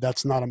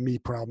 that's not a me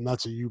problem.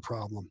 That's a you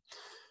problem.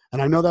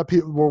 And I know that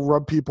people will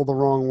rub people the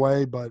wrong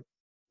way, but,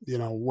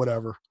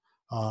 whatever.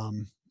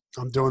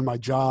 I'm doing my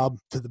job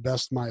to the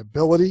best of my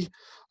ability,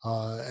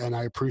 and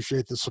I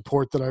appreciate the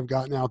support that I've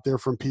gotten out there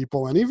from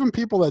people, and even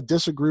people that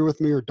disagree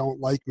with me or don't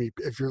like me.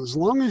 As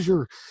long as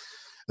you're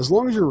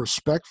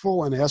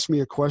respectful and ask me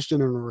a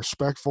question in a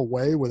respectful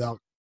way without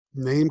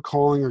name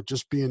calling or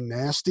just being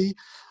nasty,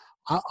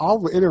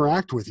 I'll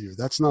interact with you.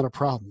 That's not a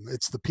problem.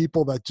 It's the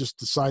people that just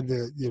decide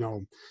to,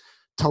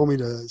 tell me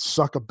to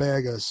suck a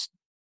bag of,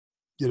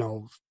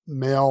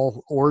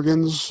 male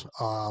organs,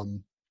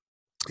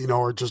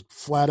 or just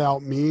flat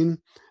out mean.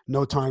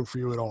 No time for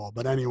you at all.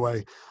 But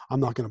anyway, I'm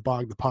not going to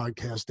bog the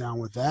podcast down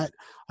with that.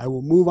 I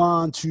will move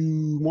on to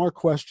more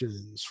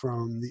questions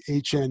from the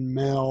HN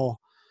Mail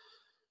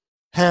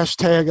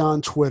hashtag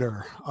on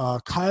Twitter.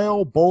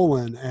 Kyle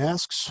Bolin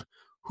asks,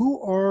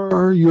 who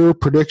are your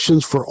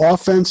predictions for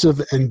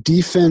offensive and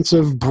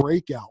defensive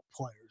breakout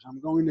players? I'm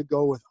going to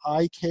go with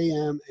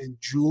IKM and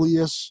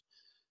Julius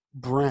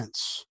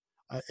Brents.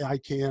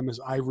 IKM is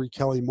Ivory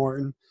Kelly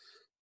Martin.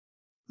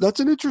 That's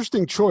an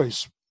interesting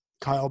choice,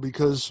 Kyle,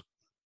 because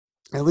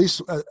at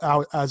least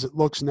as it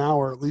looks now,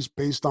 or at least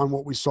based on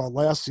what we saw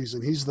last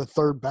season, he's the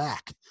third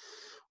back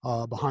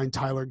behind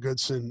Tyler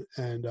Goodson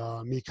and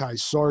Mekhi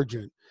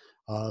Sargent.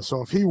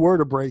 So if he were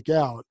to break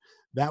out,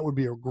 that would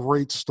be a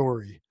great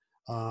story.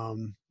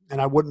 And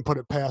I wouldn't put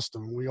it past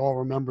him. We all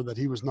remember that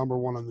he was number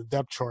one on the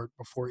depth chart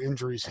before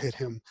injuries hit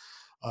him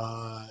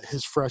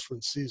his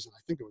freshman season.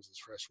 I think it was his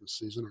freshman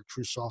season or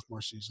true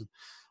sophomore season.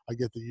 I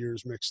get the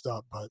years mixed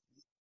up, but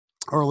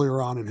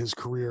earlier on in his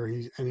career,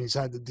 he's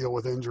had to deal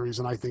with injuries,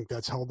 and I think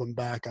that's held him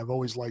back. I've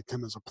always liked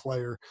him as a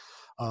player.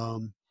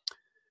 I'm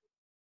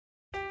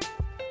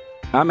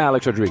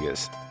Alex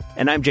Rodriguez.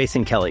 And I'm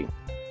Jason Kelly.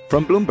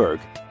 From Bloomberg,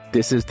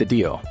 this is The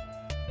Deal.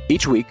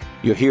 Each week,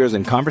 you'll hear us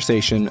in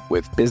conversation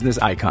with business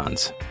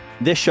icons.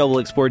 This show will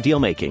explore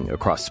deal-making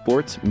across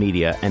sports,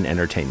 media, and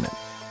entertainment.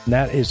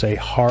 That is a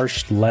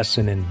harsh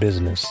lesson in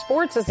business.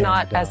 Sports is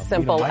not as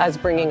simple as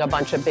bringing a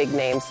bunch of big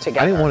names together.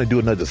 I didn't want to do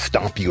another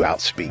stomp you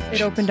out speech.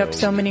 It opened up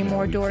so many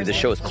more doors. The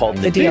show is called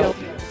The Deal.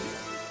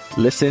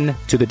 Listen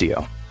to The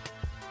Deal.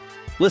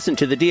 Listen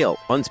to The Deal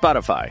on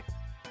Spotify.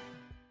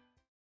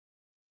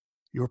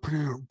 You're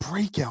putting a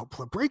breakout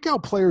player.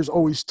 Breakout player is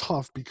always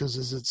tough because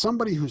is it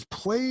somebody who's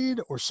played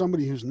or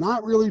somebody who's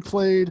not really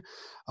played?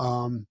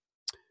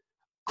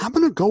 I'm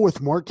going to go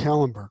with Mark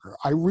Kallenberger.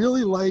 I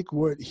really like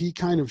what he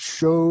kind of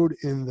showed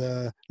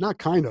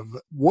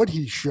what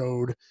he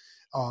showed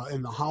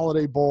in the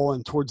Holiday Bowl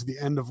and towards the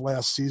end of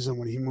last season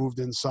when he moved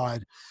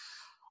inside.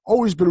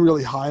 Always been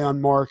really high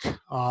on Mark.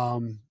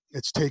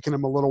 It's taken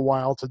him a little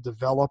while to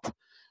develop.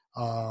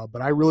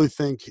 But I really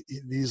think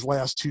these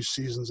last two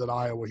seasons at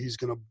Iowa, he's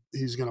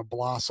gonna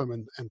blossom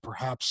and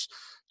perhaps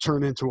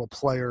turn into a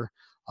player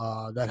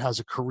that has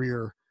a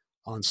career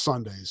on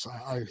Sundays.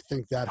 I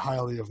think that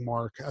highly of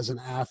Mark as an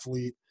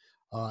athlete,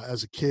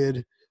 as a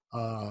kid,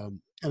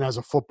 and as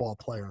a football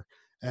player.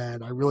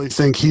 And I really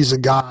think he's a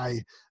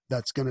guy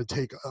that's going to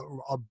take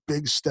a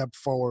big step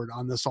forward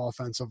on this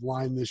offensive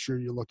line this year.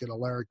 You look at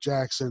Alaric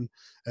Jackson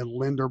and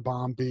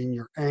Linderbaum being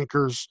your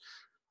anchors.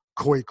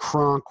 Coy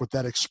Cronk, with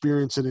that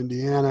experience in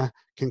Indiana,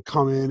 can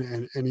come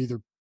in and either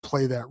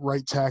play that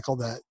right tackle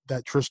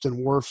that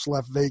Tristan Wirfs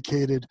left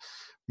vacated.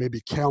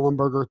 Maybe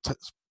Kallenberger,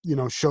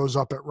 shows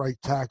up at right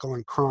tackle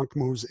and Cronk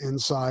moves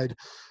inside.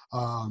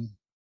 And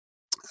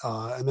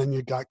then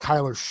you got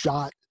Kyler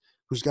Schott,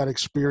 who's got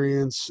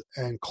experience,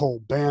 and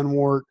Cole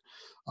Banwart.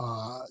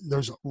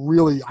 There's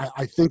really,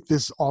 I think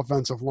this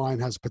offensive line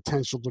has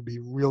potential to be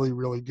really,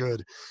 really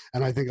good.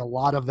 And I think a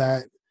lot of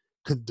that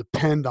could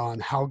depend on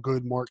how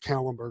good Mark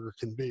Kallenberger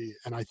can be.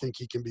 And I think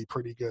he can be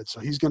pretty good. So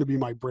he's going to be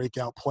my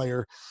breakout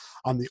player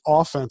on the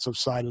offensive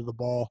side of the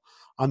ball.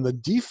 On the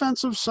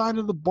defensive side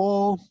of the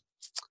ball,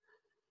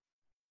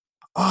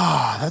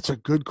 that's a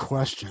good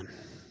question.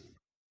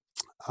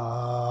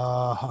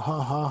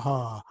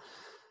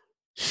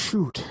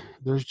 Shoot.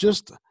 There's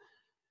just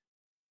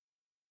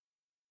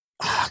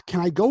can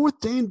I go with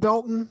Dane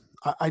Belton?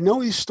 I know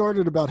he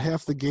started about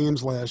half the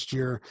games last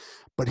year,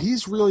 but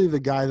he's really the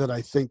guy that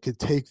I think could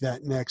take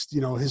that next.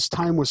 His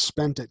time was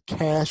spent at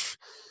Cash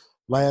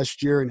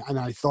last year, and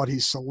I thought he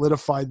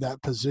solidified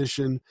that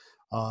position.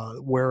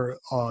 where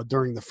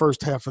during the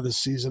first half of the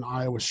season,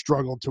 Iowa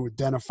struggled to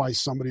identify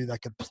somebody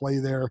that could play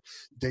there.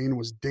 Dane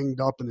was dinged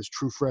up in his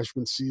true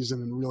freshman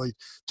season and really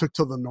took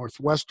to the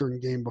Northwestern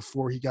game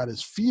before he got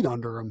his feet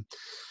under him.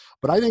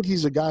 But I think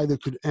he's a guy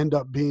that could end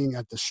up being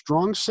at the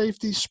strong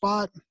safety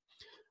spot,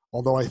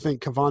 although I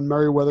think Kevon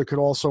Merriweather could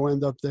also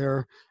end up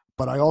there.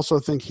 But I also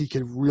think he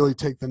could really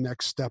take the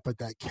next step at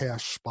that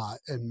cash spot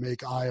and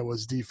make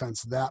Iowa's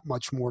defense that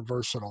much more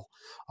versatile.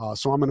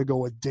 So I'm going to go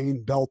with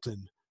Dane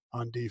Belton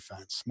on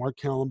defense. Mark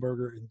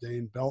Kallenberger and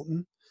Dane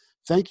Belton.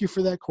 Thank you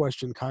for that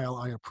question, Kyle.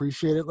 I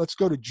appreciate it. Let's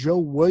go to Joe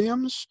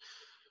Williams.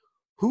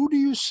 Who do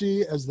you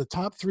see as the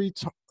top three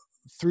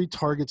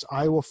targets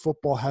Iowa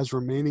football has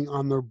remaining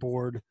on their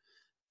board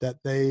that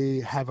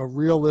they have a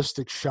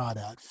realistic shot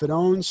at?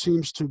 Fidone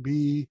seems to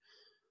be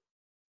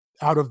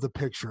out of the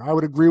picture. I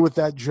would agree with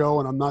that, Joe,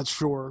 and I'm not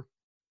sure,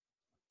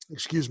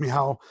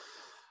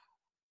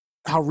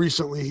 how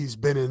recently he's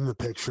been in the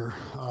picture.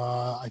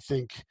 I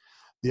think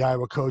the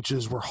Iowa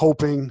coaches were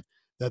hoping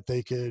that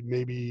they could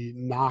maybe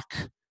knock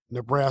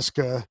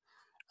Nebraska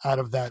out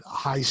of that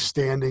high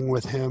standing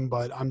with him,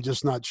 but I'm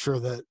just not sure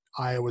that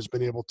Iowa's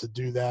been able to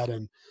do that,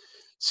 and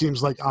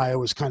seems like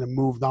Iowa's kind of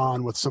moved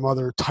on with some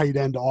other tight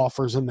end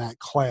offers in that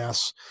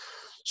class.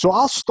 So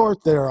I'll start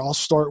there. I'll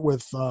start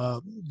with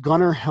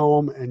Gunnar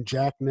Helm and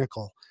Jack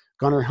Nickel.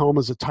 Gunnar Helm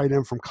is a tight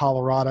end from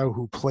Colorado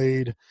who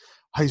played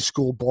high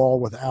school ball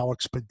with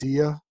Alex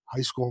Padilla,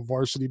 high school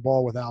varsity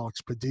ball with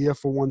Alex Padilla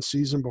for one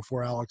season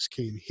before Alex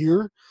came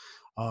here.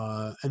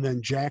 And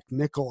then Jack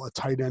Nickel, a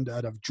tight end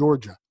out of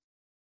Georgia.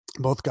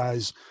 Both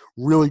guys,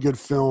 really good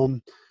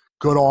film,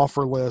 good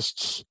offer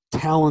lists,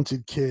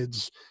 talented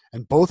kids,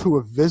 and both who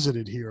have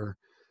visited here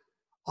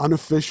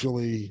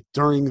unofficially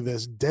during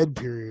this dead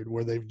period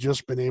where they've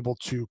just been able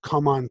to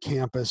come on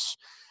campus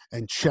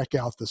and check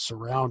out the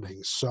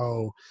surroundings.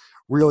 So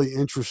really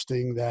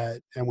interesting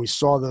that, and we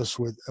saw this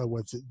with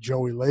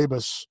Joey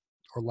Labus,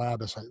 or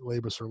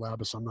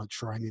Labus, I'm not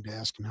sure. I need to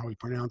ask him how he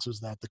pronounces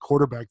that. The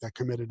quarterback that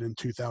committed in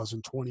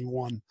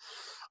 2021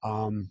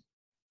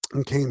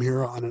 and came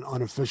here on an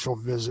unofficial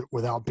visit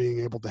without being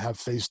able to have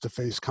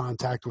face-to-face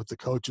contact with the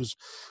coaches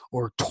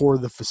or tour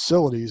the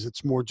facilities.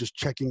 It's more just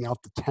checking out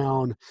the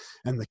town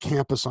and the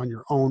campus on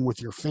your own with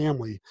your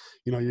family.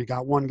 You know, you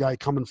got one guy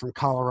coming from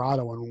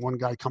Colorado and one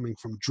guy coming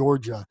from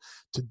Georgia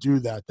to do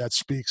that. That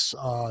speaks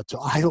to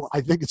Iowa. I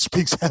think it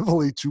speaks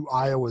heavily to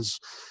Iowa's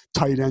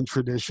tight end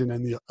tradition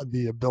and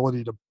the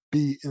ability to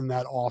be in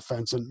that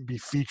offense and be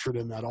featured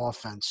in that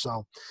offense.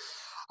 So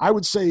I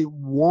would say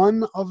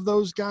one of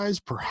those guys,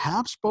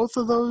 perhaps both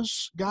of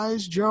those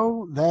guys,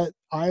 Joe, that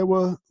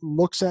Iowa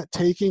looks at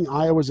taking.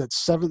 Iowa's at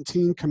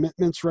 17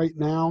 commitments right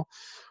now,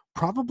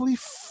 probably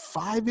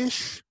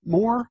 5-ish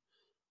more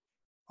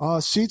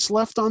seats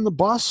left on the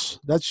bus.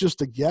 That's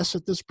just a guess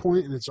at this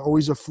point, and it's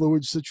always a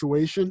fluid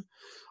situation.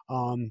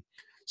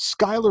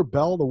 Skylar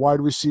Bell, the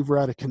wide receiver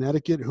out of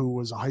Connecticut, who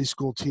was a high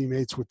school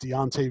teammates with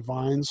Deontay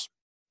Vines,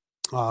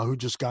 who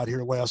just got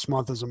here last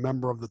month as a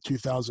member of the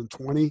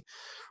 2020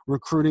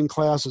 recruiting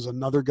class, is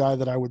another guy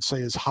that I would say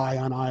is high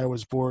on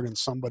Iowa's board, and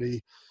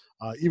somebody,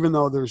 even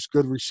though there's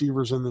good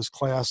receivers in this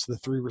class, the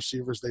three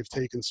receivers they've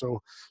taken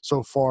so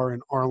far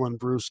in Arlen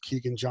Bruce,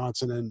 Keegan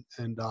Johnson,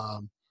 and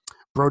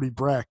Brody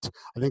Brecht,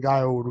 I think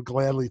Iowa would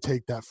gladly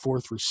take that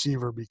fourth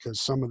receiver,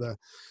 because some of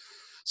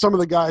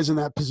the guys in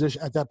that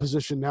position, at that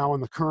position now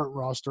in the current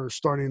roster, are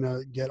starting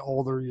to get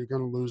older. You're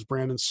going to lose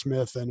Brandon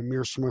Smith and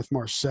Amir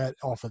Smith-Marset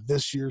off of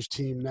this year's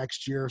team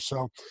next year.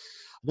 So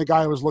I think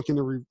Iowa's looking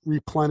to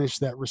replenish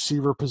that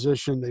receiver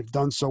position. They've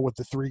done so with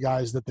the three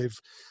guys that they've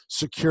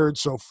secured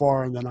so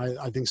far. And then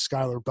I think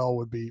Skylar Bell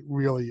would be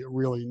really,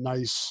 really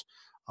nice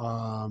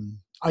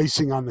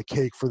icing on the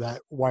cake for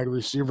that wide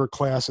receiver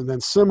class. And then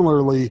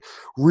similarly,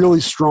 really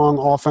strong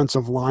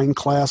offensive line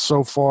class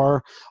so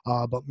far.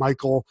 But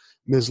Michael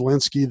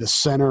Myslinski, the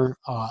center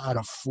out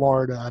of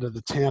Florida, out of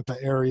the Tampa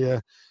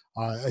area,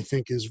 I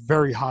think is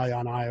very high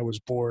on Iowa's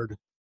board,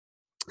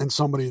 and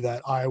somebody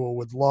that Iowa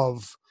would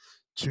love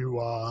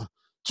to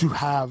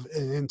have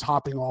in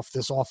topping off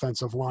this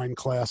offensive line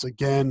class.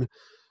 Again,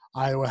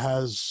 Iowa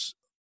has,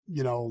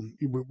 you know,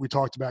 we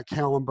talked about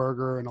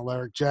Kallenberger and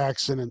Alaric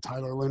Jackson and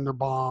Tyler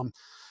Linderbaum,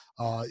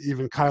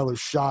 even Kyler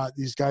Schott.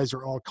 These guys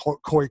are all,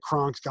 Coy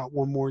Cronk's got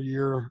one more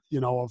year,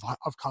 you know,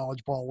 of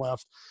college ball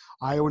left.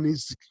 Iowa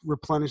needs to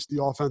replenish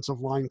the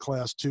offensive line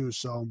class too.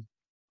 So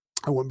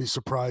I wouldn't be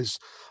surprised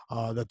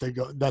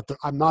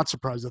I'm not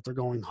surprised that they're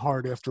going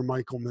hard after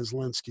Michael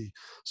Myslinski.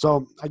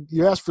 So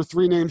you asked for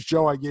 3 names,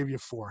 Joe. I gave you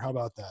 4. How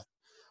about that?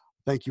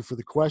 Thank you for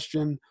the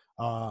question.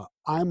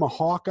 I'm a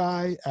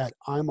Hawkeye at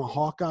I'm a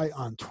Hawkeye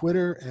on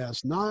Twitter,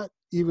 as not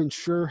even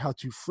sure how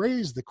to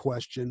phrase the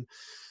question,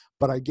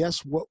 but I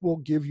guess what will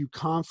give you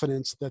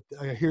confidence that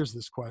here's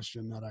this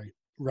question that I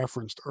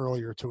referenced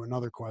earlier to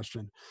another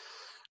question.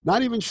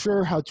 Not even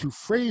sure how to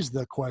phrase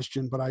the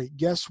question, but I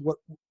guess what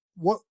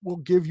will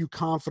give you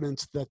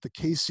confidence that the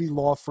KC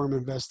law firm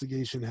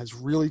investigation has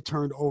really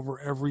turned over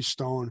every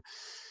stone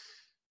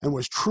and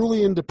was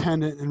truly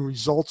independent and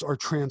results are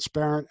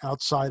transparent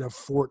outside of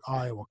Fort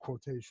Iowa,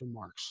 quotation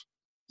marks.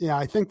 yeah,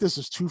 I think this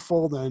is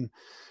twofold, and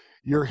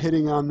you're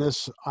hitting on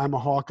this. I'm a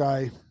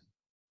Hawkeye,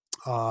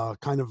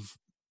 kind of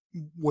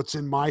what's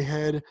in my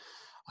head.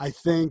 I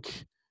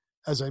think,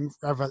 as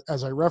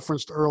I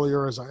referenced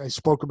earlier, as I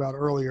spoke about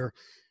earlier,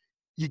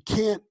 you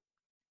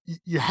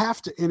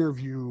have to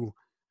interview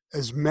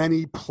as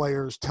many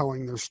players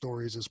telling their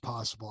stories as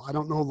possible. I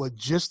don't know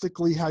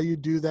logistically how you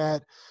do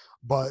that,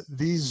 but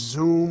these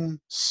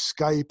Zoom,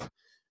 Skype,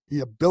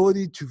 the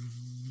ability to,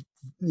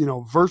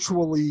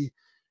 virtually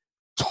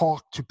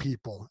talk to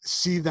people,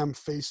 see them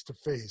face to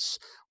face.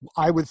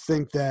 I would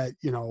think that,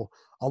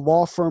 a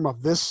law firm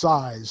of this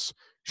size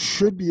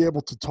should be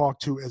able to talk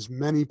to as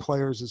many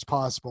players as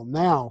possible.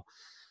 Now,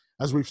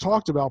 as we've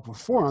talked about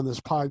before on this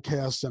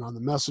podcast and on the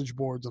message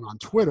boards and on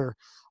Twitter,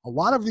 a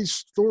lot of these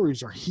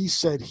stories are he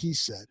said.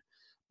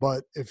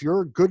 But if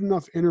you're a good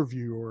enough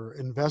interviewer or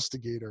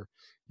investigator,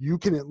 you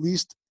can at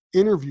least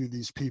interview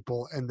these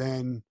people and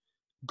then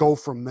go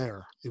from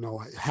there,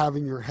 have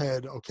in your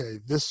head, okay,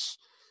 this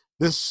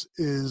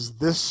is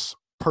this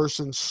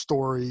person's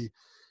story.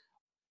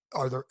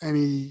 Are there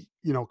any,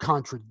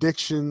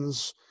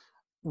 contradictions?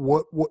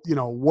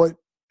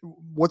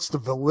 What's the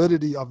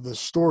validity of this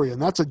story? And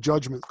that's a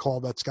judgment call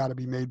that's got to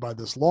be made by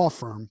this law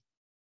firm.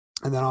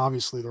 And then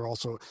obviously they're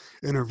also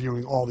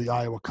interviewing all the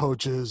Iowa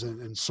coaches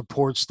and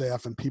support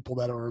staff and people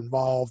that are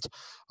involved.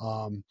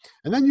 And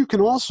then you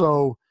can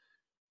also,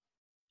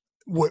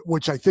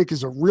 which I think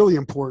is a really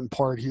important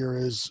part here,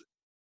 is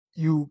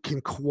you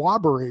can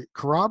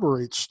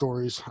corroborate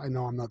stories. I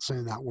know I'm not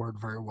saying that word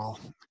very well.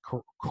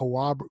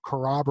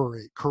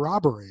 Corroborate.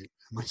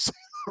 Am I saying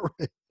that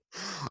right?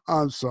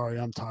 I'm sorry,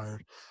 I'm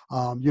tired.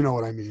 You know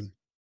what I mean.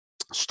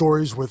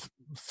 Stories with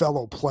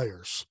fellow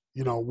players.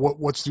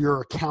 What's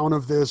your account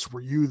of this?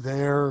 Were you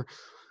there?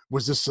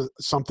 Was this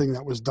something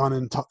that was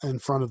done in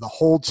front of the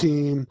whole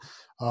team?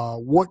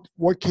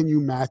 What can you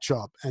match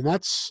up? And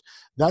that's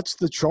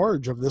the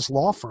charge of this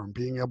law firm,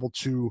 being able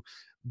to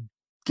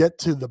get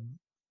to the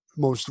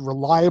most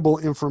reliable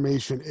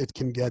information it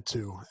can get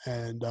to.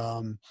 And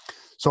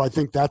so I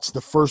think that's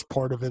the first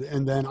part of it.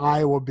 And then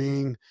Iowa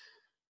being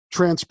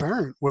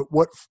transparent with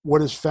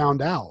what is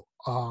found out.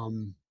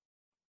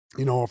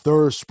 If there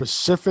are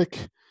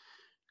specific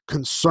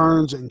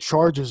concerns and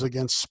charges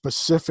against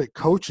specific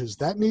coaches,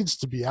 that needs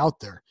to be out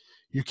there.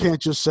 You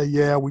can't just say,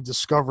 yeah, we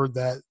discovered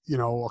that,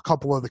 a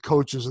couple of the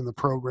coaches in the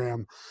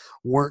program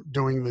weren't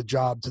doing the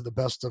job to the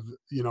best of,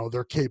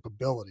 their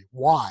capability.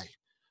 Why?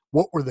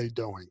 What were they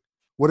doing?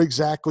 What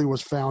exactly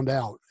was found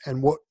out?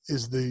 And what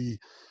is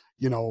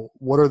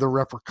what are the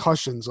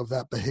repercussions of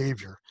that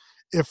behavior?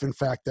 If in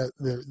fact that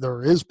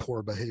there is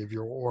poor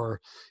behavior or,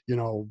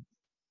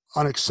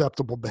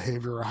 unacceptable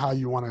behavior, or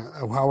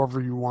however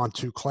you want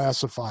to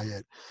classify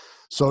it.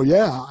 So,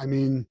 yeah, I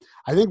mean,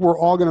 I think we're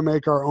all going to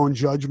make our own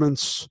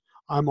judgments.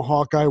 I'm a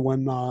Hawkeye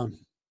when I'm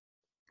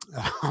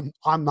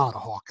not a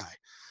Hawkeye.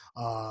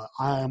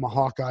 I am a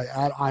Hawkeye.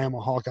 I am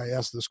a Hawkeye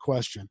asked this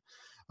question.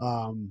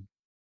 We're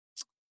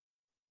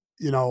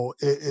all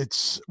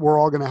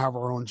going to have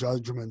our own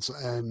judgments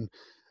and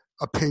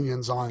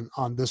opinions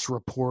on this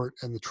report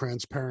and the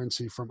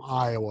transparency from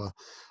Iowa.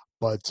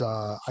 But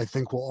I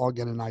think we'll all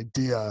get an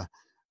idea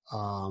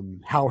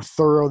how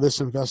thorough this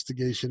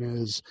investigation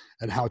is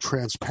and how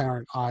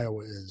transparent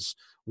Iowa is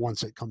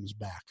once it comes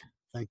back.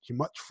 Thank you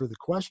much for the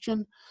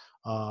question.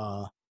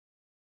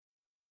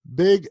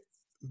 Big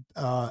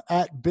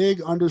 @big_mhawk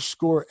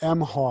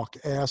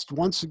asked,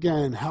 once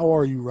again, how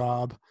are you,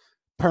 Rob?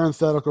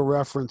 Parenthetical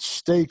reference,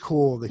 stay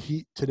cool. The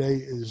heat today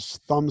is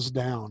thumbs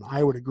down.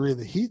 I would agree.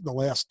 The heat in the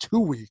last 2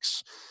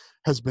 weeks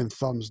has been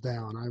thumbs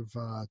down. I've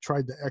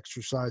tried to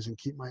exercise and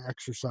keep my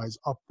exercise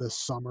up this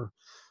summer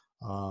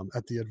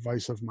at the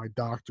advice of my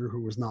doctor,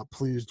 who was not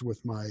pleased with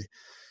my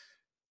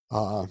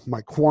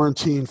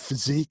quarantine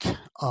physique.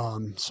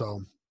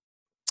 So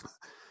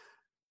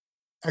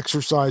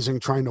exercising,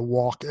 trying to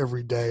walk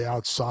every day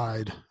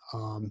outside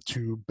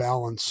to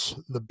balance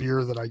the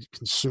beer that I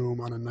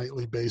consume on a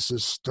nightly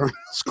basis during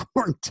this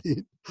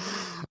quarantine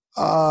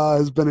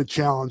has been a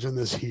challenge in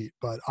this heat,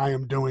 but I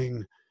am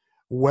doing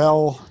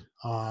well.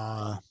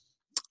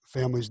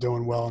 Family's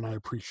doing well, and I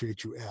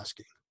appreciate you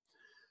asking.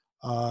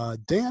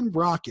 Dan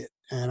Brockett,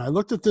 and I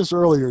looked at this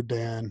earlier,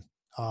 Dan,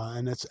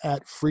 and it's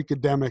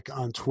 @Freakademic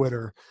on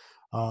Twitter.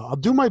 I'll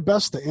do my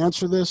best to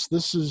answer this.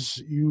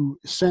 You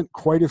sent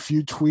quite a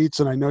few tweets,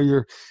 and I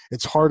know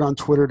it's hard on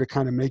Twitter to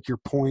kind of make your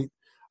point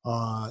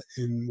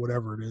in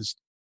whatever it is,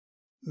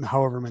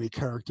 however many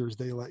characters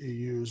they let you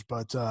use.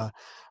 But I'll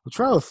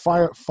try to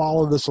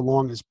follow this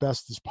along as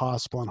best as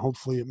possible, and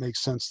hopefully it makes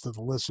sense to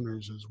the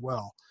listeners as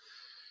well.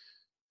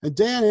 And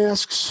Dan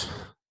asks,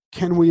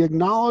 can we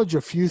acknowledge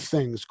a few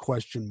things, ?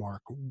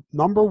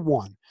 Number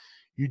one,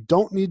 you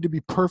don't need to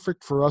be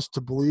perfect for us to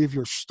believe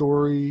your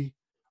story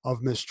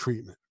of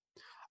mistreatment.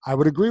 I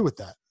would agree with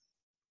that.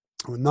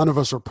 None of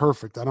us are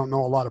perfect. I don't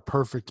know a lot of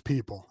perfect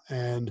people.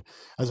 And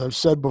as I've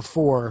said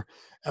before,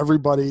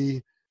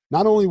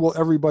 not only will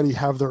everybody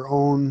have their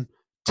own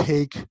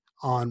take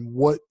on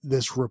what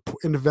this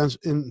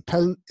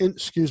independent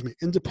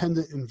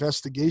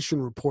investigation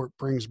report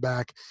brings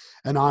back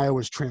and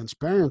Iowa's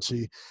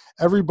transparency,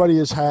 everybody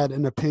has had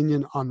an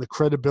opinion on the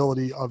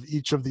credibility of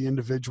each of the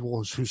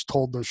individuals who's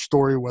told their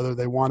story, whether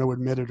they want to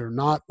admit it or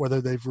not,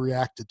 whether they've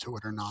reacted to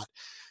it or not.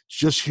 It's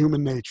just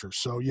human nature.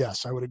 So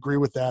yes, I would agree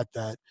with that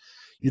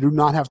you do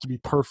not have to be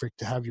perfect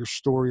to have your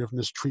story of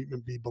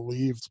mistreatment be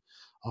believed.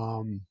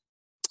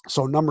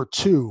 So number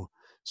 2,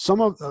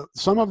 some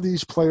of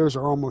these players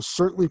are almost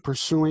certainly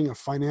pursuing a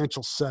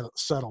financial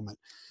settlement.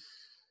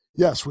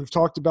 Yes, we've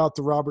talked about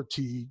the Robert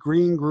T.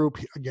 Green group.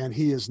 Again,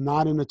 he is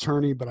not an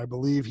attorney, but I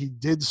believe he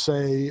did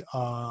say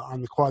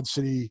on the Quad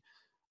City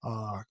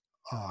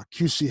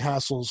QC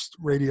Hassel's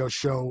radio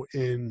show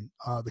in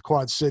the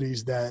Quad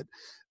Cities that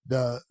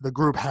the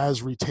group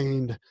has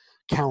retained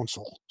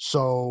counsel.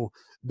 So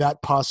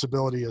that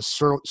possibility is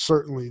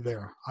certainly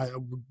there. I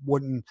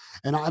wouldn't,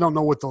 and I don't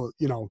know what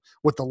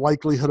the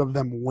likelihood of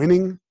them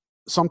winning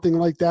something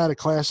like that, a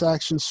class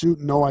action suit.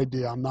 No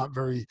idea. I am not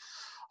very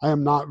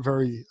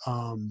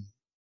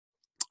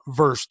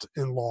versed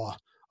in law.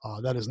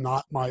 That is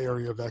not my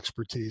area of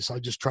expertise. I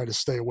just try to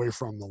stay away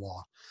from the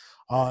law.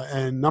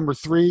 And number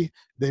 3,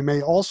 they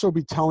may also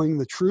be telling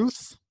the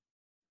truth,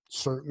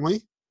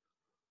 certainly,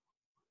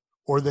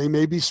 or they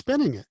may be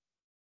spinning it.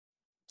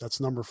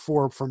 That's number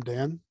 4 from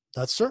Dan.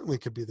 That certainly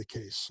could be the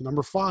case.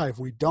 Number 5,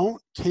 we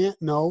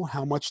can't know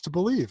how much to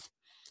believe.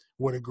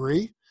 Would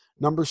agree.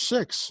 Number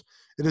 6,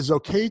 it is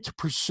okay to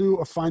pursue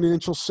a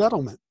financial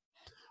settlement.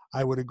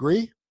 I would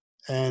agree.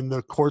 And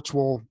the courts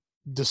will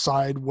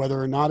decide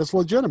whether or not it's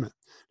legitimate.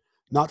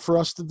 Not for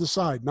us to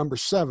decide. Number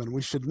 7,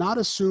 we should not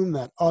assume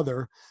that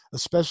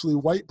especially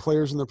white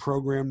players in the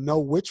program, know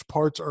which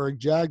parts are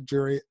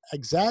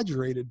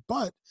exaggerated,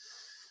 but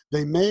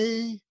they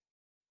may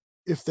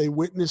if they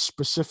witness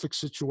specific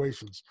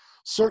situations.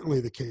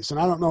 Certainly the case. And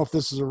I don't know if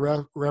this is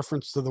a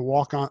reference to the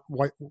Washed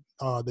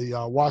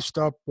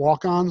Up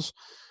Walk-Ons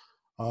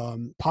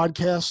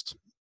podcast,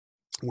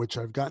 which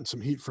I've gotten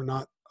some heat for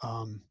not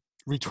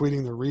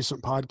retweeting the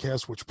recent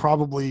podcast, which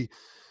probably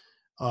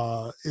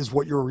is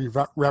what you're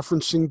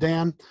referencing,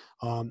 Dan.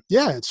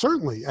 Yeah,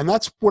 certainly. And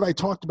that's what I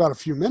talked about a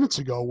few minutes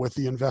ago with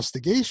the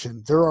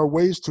investigation. There are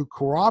ways to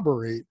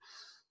corroborate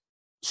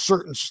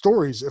certain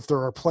stories if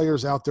there are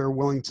players out there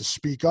willing to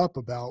speak up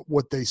about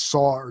what they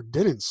saw or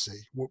didn't see,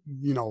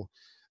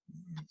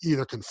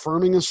 either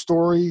confirming a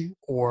story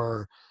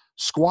or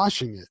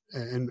squashing it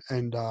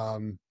and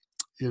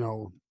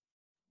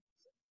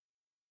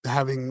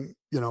having,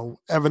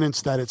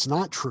 evidence that it's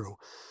not true.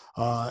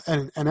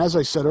 And as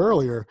I said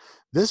earlier,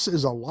 this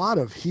is a lot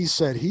of he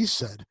said.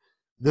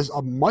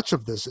 Much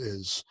of this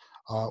is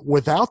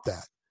without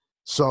that.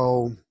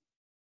 So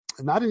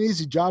not an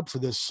easy job for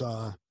this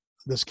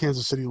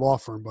Kansas City law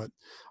firm, but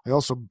I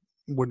also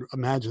would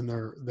imagine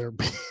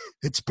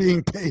it's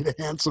being paid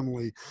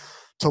handsomely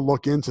to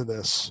look into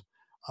this.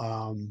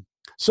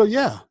 So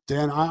yeah,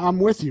 Dan, I'm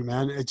with you,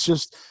 man. It's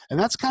just, and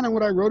that's kind of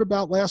what I wrote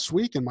about last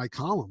week in my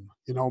column.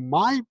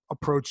 My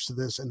approach to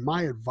this and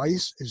my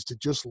advice is to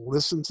just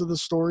listen to the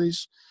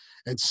stories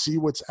and see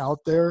what's out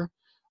there,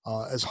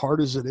 as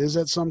hard as it is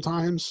at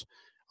sometimes.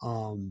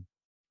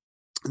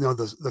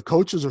 The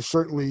coaches are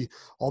certainly,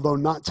 although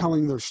not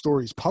telling their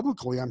stories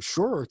publicly, I'm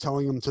sure are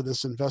telling them to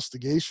this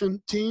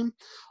investigation team,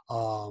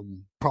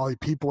 probably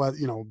people at,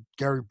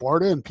 Gary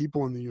Barta and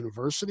people in the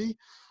university.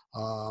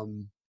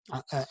 And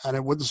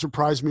it wouldn't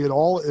surprise me at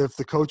all if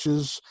the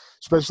coaches,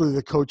 especially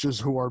the coaches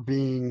who are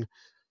being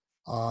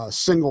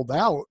singled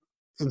out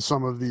in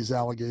some of these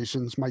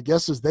allegations, my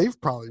guess is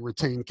they've probably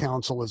retained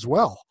counsel as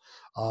well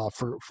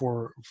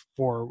for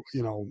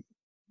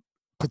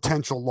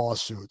potential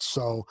lawsuits.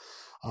 So,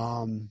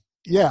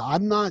 yeah,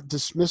 I'm not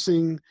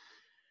dismissing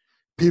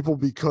people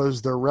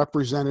because they're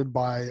represented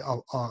by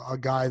a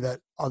guy that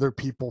other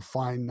people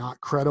find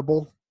not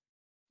credible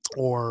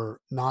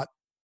or not,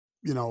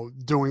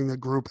 doing the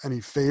group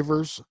any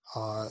favors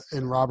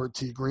in Robert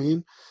T.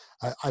 Green.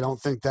 I don't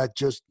think that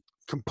just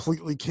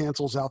completely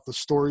cancels out the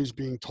stories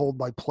being told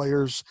by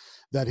players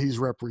that he's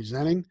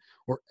representing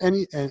or and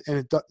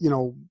it,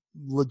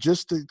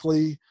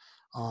 logistically,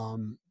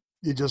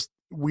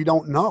 we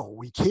don't know.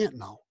 We can't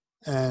know.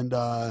 And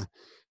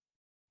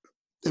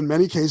in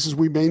many cases,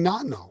 we may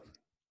not know.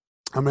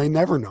 I may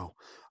never know.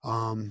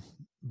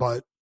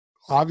 But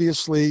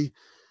obviously,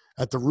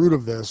 at the root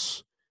of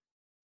this,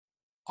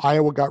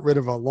 Iowa got rid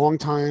of a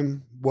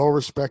longtime,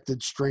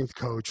 well-respected strength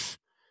coach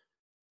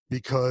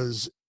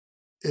because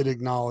it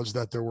acknowledged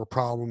that there were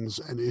problems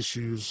and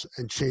issues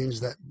and change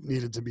that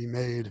needed to be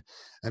made.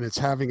 And it's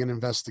having an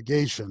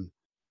investigation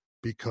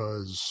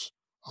because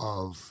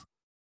of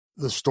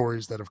the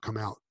stories that have come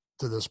out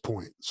to this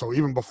point. So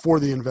even before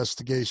the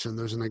investigation,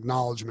 there's an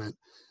acknowledgement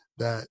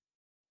that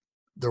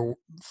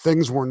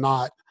things were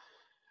not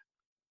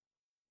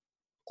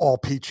all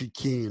peachy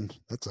keen.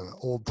 That's an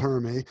old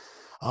term, eh?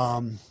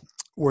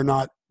 We're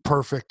not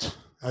perfect,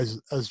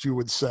 as you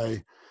would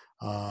say,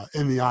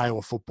 in the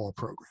Iowa football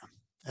program.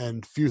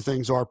 And few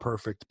things are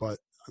perfect, but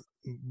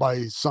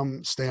by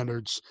some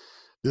standards,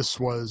 this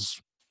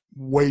was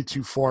way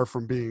too far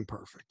from being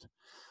perfect.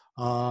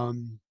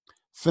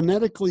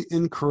 Phonetically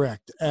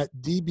incorrect at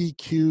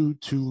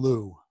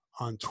DBQ2Lou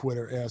on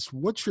Twitter asks,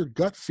 what's your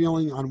gut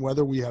feeling on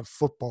whether we have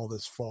football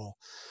this fall?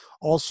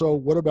 Also,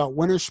 what about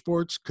winter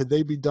sports? Could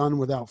they be done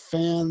without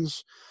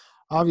fans?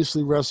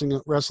 Obviously,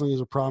 wrestling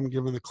is a problem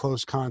given the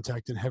close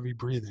contact and heavy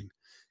breathing.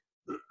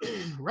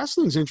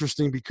 Wrestling's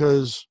interesting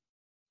because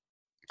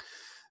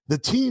the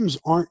teams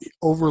aren't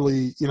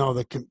overly,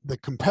 the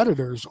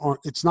competitors aren't,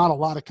 it's not a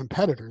lot of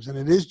competitors, and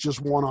it is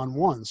just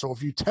one-on-one. So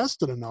if you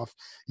tested enough,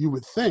 you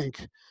would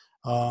think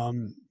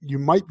you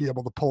might be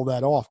able to pull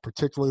that off,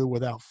 particularly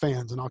without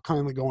fans. And I'll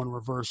kind of go in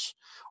reverse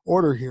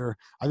order here.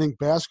 I think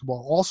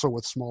basketball also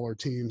with smaller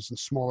teams and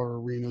smaller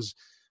arenas,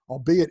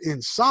 albeit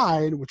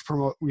inside, which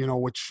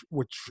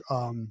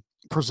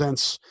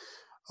presents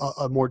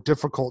a more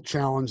difficult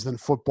challenge than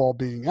football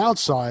being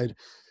outside.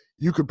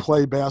 You could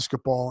play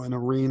basketball in an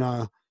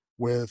arena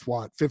with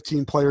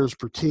 15 players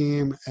per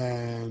team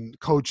and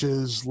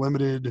coaches,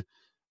 limited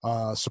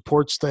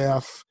support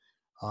staff.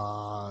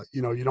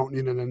 You don't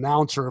need an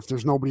announcer if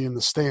there's nobody in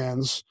the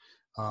stands.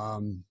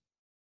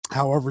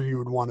 However you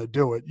would want to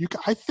do it.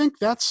 I think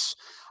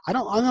I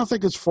don't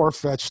think it's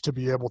far-fetched to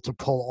be able to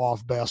pull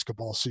off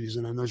basketball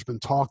season. And there's been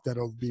talk that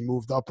it'll be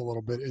moved up a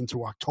little bit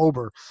into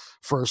October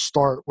for a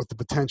start, with the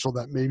potential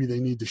that maybe they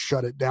need to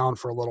shut it down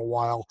for a little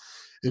while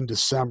in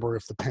December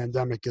if the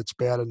pandemic gets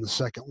bad and the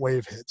second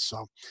wave hits.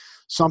 So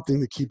something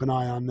to keep an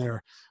eye on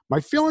there. My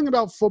feeling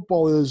about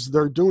football is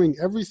they're doing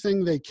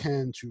everything they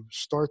can to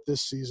start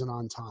this season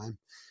on time.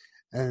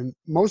 And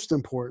most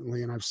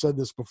importantly, and I've said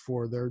this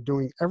before, they're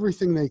doing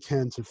everything they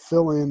can to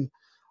fill in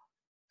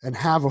and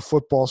have a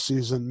football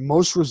season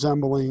most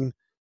resembling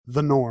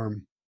the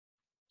norm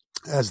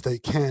as they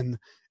can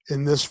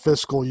in this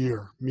fiscal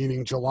year,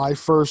 meaning July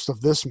 1st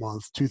of this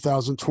month,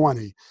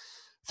 2020,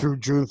 through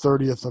June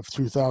 30th of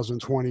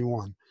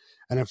 2021.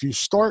 And if you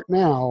start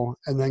now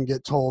and then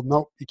get told,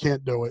 nope, you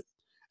can't do it,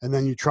 and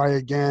then you try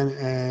again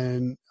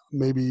and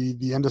maybe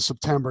the end of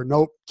September,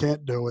 nope,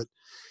 can't do it,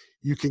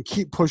 you can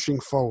keep pushing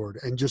forward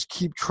and just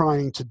keep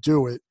trying to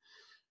do it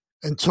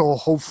until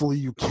hopefully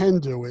you can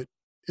do it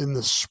in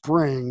the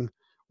spring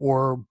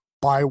or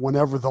by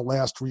whenever the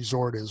last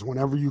resort is,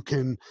 whenever you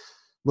can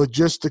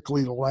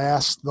logistically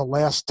the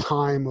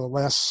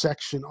last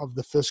section of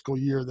the fiscal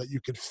year that you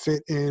could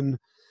fit in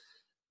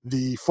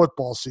the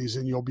football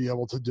season, you'll be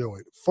able to do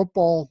it.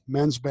 Football,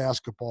 men's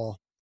basketball,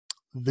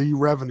 the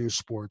revenue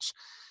sports.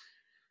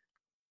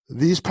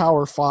 These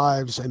Power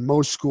Fives and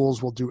most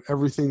schools will do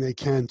everything they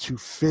can to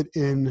fit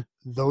in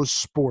those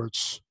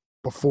sports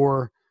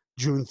before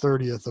June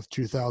 30th of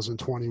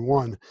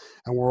 2021.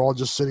 And we're all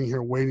just sitting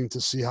here waiting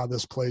to see how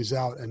this plays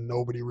out, and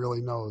nobody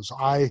really knows.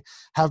 I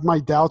have my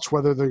doubts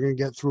whether they're going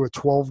to get through a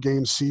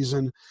 12-game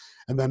season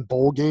and then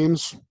bowl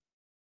games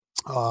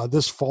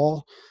this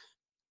fall.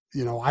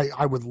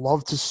 I would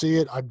love to see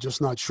it. I'm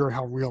just not sure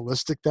how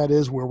realistic that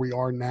is where we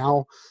are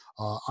now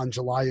on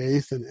July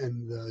 8th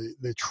and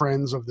the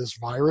trends of this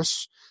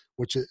virus,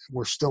 which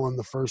we're still in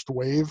the first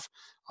wave.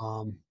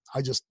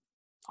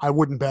 I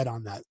wouldn't bet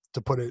on that,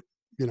 to put it,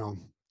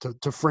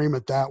 to frame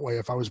it that way.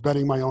 If I was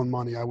betting my own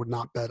money, I would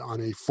not bet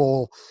on a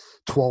full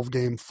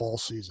 12-game fall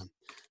season.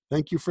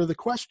 Thank you for the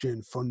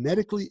question.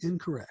 Phonetically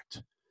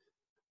incorrect.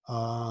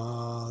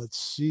 Let's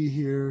see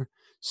here.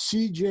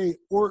 CJ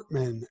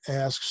Ortman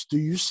asks, do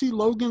you see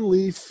Logan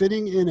Lee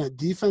fitting in at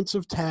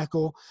defensive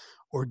tackle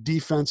or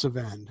defensive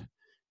end?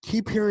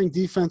 Keep hearing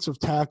defensive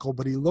tackle,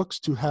 but he looks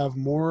to have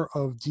more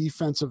of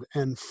defensive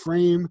end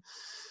frame,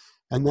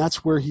 and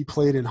that's where he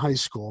played in high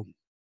school.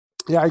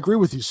 Yeah, I agree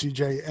with you,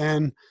 CJ,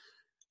 and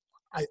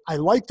I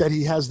like that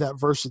he has that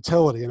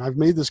versatility, and I've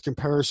made this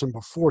comparison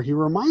before. He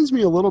reminds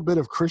me a little bit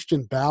of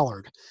Christian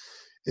Ballard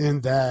in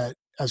that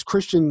as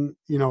Christian,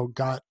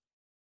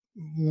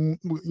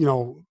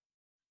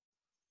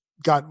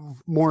 got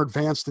more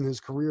advanced in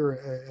his career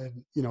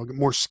and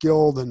more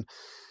skilled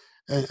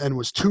and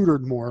was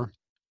tutored more,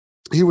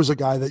 he was a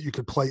guy that you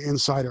could play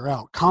inside or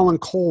out. Colin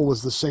Cole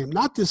was the same,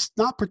 not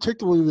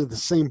particularly the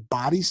same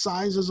body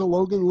size as a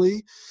Logan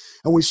Lee.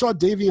 And we saw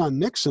Davion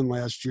Nixon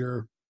last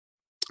year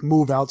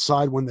move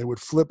outside when they would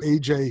flip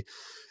AJ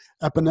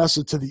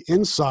Epinesa to the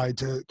inside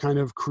to kind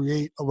of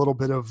create a little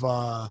bit of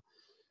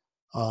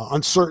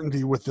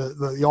uncertainty with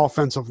the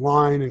offensive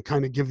line and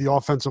kind of give the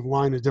offensive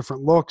line a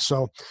different look.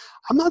 So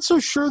I'm not so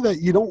sure that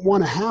you don't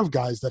want to have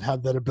guys that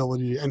have that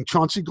ability. And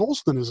Chauncey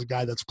Golston is a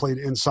guy that's played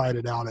inside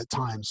and out at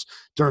times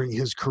during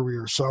his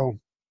career. So,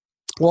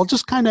 well,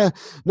 just kind of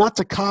not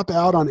to cop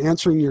out on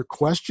answering your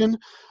question,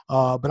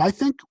 but I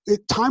think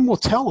time will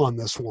tell on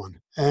this one.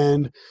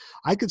 And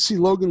I could see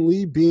Logan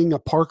Lee being a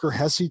Parker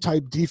Hesse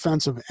type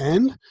defensive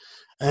end.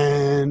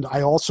 And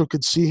I also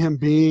could see him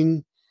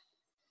being,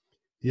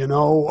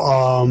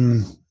 a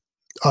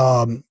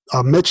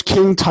Mitch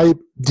King type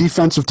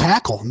defensive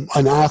tackle,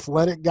 an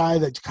athletic guy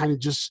that kind of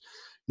just,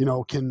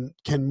 can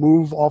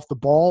move off the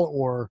ball,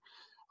 or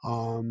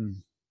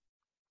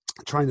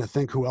trying to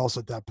think who else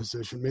at that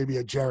position, maybe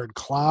a Jared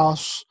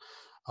Klaus,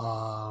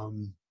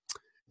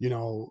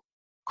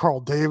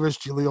 Carl Davis,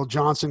 Jaleel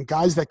Johnson,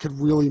 guys that could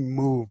really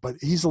move, but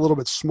he's a little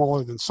bit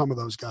smaller than some of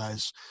those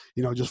guys,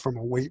 just from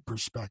a weight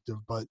perspective.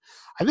 But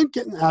I think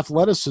getting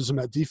athleticism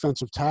at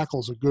defensive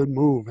tackle is a good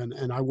move,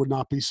 and I would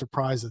not be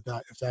surprised at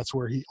that if that's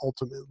where he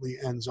ultimately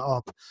ends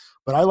up.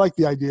 But I like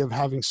the idea of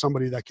having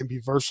somebody that can be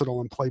versatile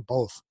and play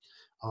both.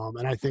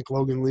 And I think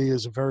Logan Lee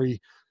is a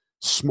very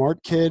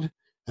smart kid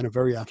and a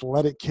very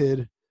athletic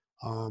kid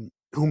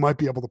who might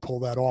be able to pull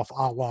that off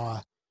a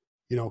la,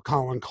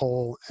 Colin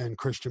Cole and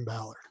Christian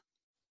Ballard.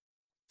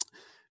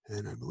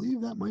 And I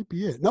believe that might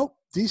be it. Nope.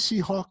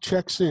 DC Hawk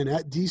checks in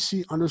at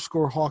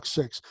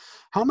DC_Hawk6.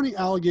 How many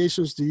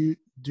allegations do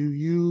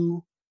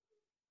you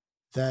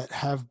that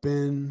have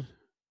been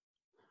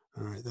 –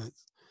 all right, that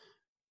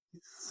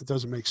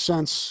doesn't make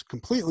sense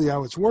completely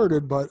how it's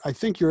worded, but I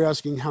think you're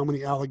asking how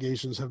many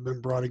allegations have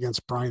been brought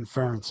against Brian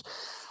Ferentz.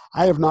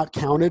 I have not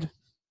counted.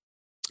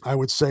 I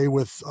would say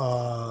with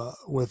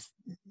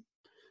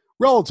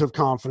relative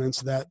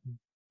confidence that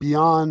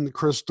beyond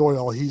Chris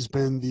Doyle, he's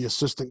been the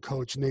assistant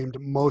coach named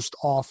most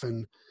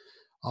often,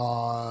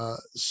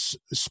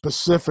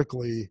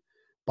 specifically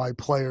by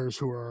players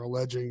who are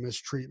alleging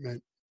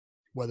mistreatment,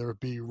 whether it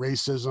be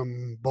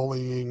racism,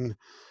 bullying,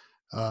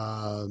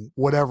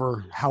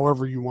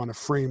 however you want to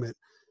frame it,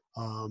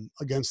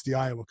 against the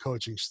Iowa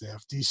coaching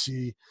staff.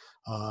 DC,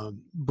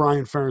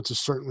 Brian Ferentz is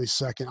certainly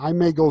second. I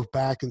may go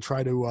back and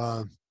try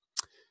to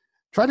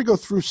go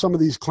through some of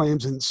these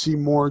claims and see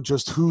more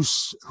just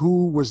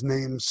who was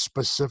named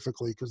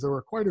specifically, because there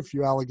were quite a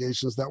few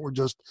allegations that were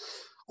just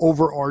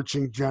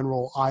overarching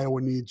general Iowa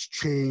needs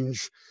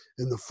change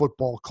in the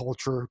football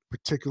culture,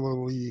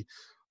 particularly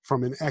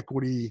from an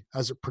equity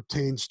as it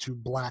pertains to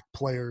black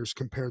players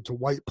compared to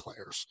white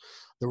players.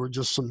 There were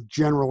just some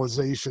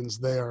generalizations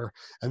there,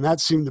 and that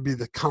seemed to be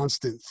the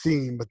constant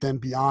theme. But then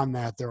beyond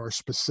that, there are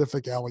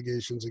specific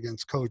allegations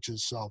against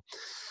coaches. So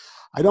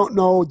I don't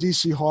know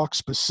DC Hawk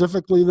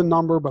specifically the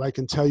number, but I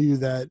can tell you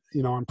that,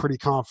 I'm pretty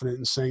confident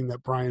in saying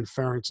that Brian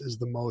Ferentz is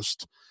the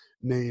most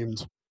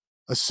named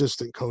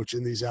assistant coach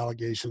in these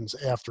allegations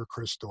after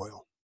Chris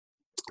Doyle.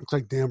 Looks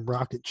like Dan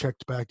Brockett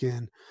checked back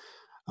in.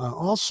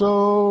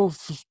 Also,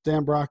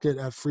 Dan Brockett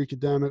at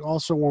Freakademic.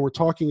 Also, when we're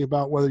talking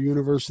about whether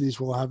universities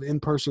will have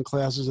in-person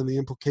classes and the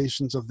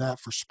implications of that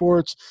for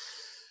sports,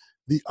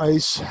 the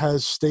ICE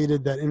has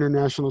stated that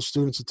international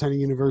students attending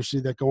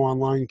university that go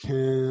online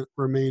can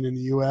remain in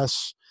the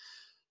U.S.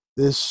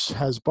 This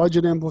has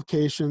budget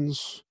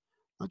implications.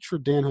 Not sure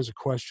Dan has a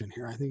question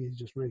here. I think he's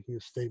just making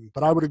a statement.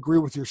 But I would agree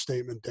with your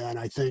statement, Dan.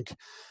 I think,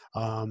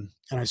 and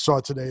I saw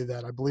today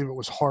that I believe it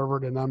was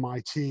Harvard and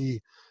MIT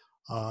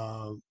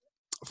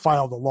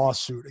filed a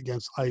lawsuit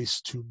against ICE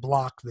to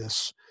block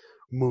this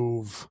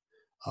move.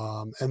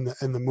 And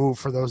the move,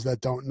 for those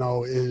that don't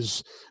know,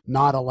 is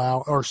not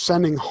allow or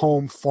sending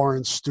home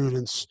foreign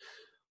students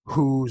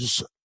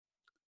whose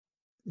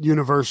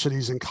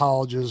universities and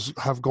colleges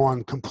have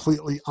gone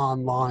completely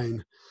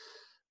online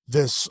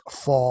this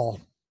fall.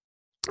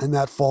 And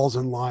that falls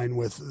in line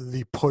with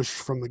the push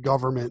from the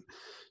government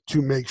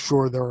to make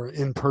sure there are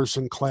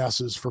in-person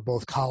classes for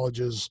both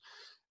colleges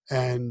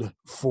and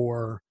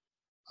for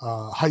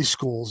high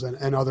schools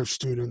and other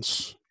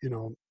students,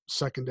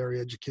 secondary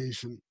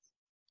education,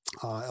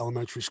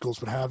 elementary schools,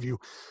 what have you.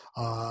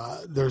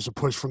 There's a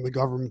push from the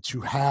government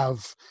to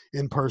have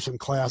in-person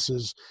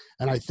classes.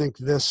 And I think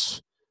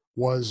this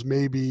was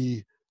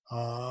maybe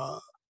a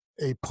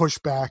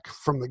pushback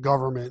from the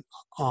government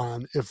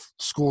on if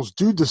schools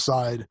do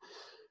decide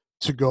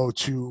to go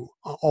to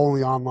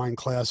only online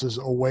classes,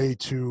 a way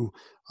to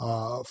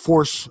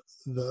force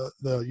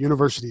the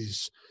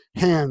universities'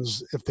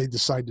 hands, if they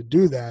decide to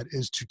do that,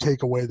 is to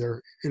take away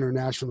their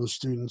international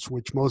students,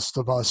 which most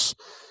of us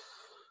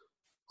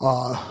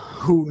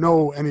who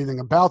know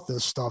anything about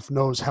this stuff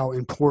knows how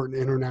important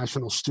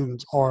international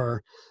students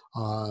are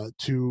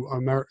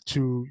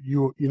to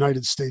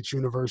United States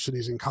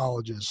universities and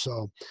colleges.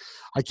 So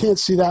I can't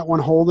see that one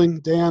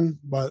holding, Dan,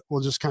 but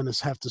we'll just kind of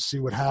have to see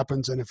what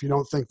happens. And if you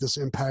don't think this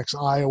impacts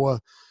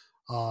Iowa,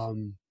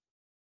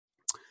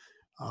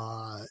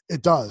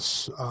 it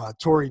does.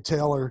 Tory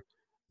Taylor,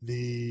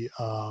 the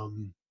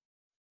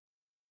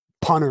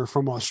punter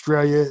from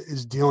Australia,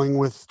 is dealing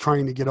with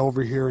trying to get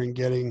over here and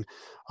getting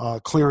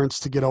clearance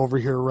to get over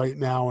here right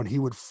now, and he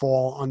would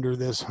fall under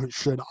this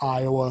should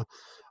Iowa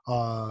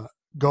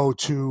go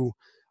to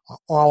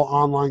all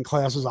online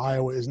classes.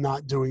 Iowa is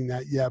not doing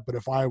that yet, but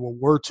if Iowa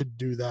were to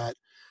do that,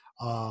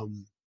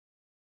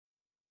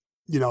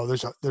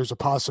 there's a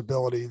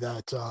possibility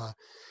that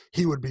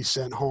he would be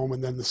sent home.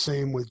 And then the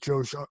same with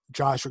Josh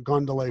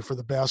Ogundele for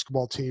the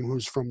basketball team,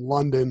 who's from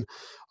London.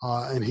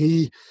 And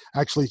he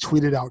actually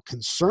tweeted out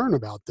concern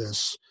about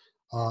this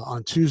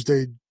on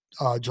Tuesday,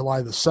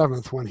 July the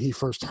 7th, when he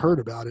first heard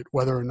about it,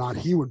 whether or not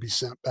he would be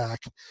sent back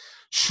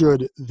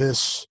should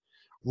this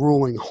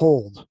ruling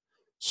hold.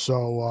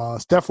 So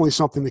it's definitely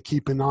something to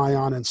keep an eye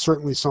on, and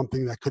certainly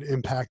something that could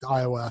impact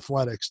Iowa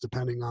athletics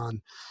depending on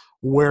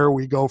where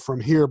we go from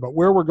here. But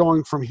where we're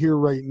going from here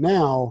right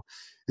now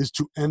is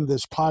to end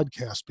this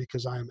podcast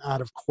because I am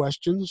out of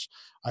questions.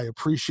 I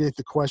appreciate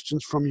the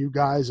questions from you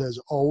guys as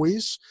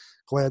always.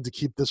 Glad to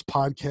keep this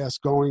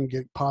podcast going,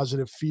 get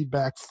positive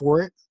feedback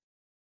for it.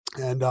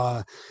 And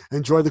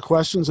enjoy the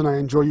questions, and I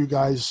enjoy you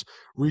guys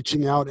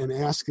reaching out and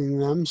asking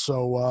them.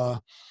 So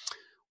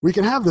we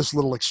can have this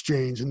little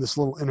exchange and this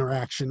little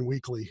interaction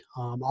weekly.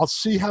 I'll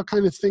see how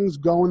kind of things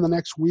go in the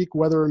next week,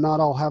 whether or not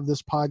I'll have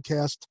this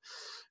podcast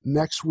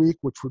next week,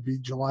 which would be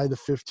July the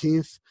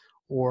 15th,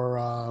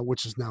 or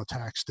which is now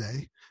tax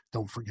day.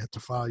 Don't forget to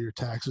file your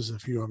taxes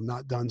if you have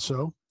not done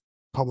so.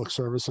 Public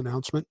service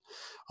announcement.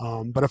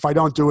 But if I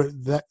don't do it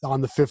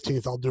on the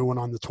 15th, I'll do one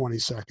on the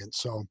 22nd.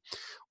 So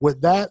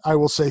with that, I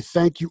will say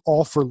thank you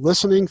all for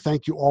listening.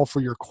 Thank you all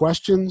for your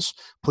questions.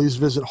 Please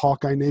visit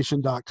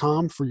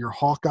HawkeyeNation.com for your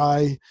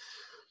Hawkeye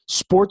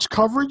sports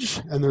coverage.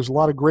 And there's a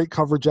lot of great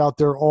coverage out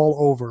there all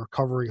over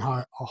covering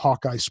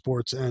Hawkeye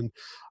sports. And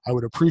I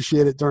would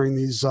appreciate it during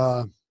these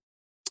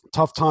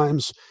tough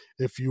times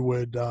if you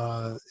would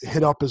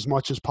hit up as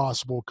much as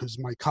possible, because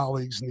my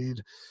colleagues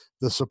need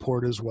the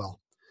support as well.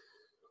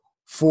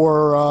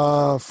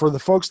 For the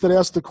folks that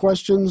asked the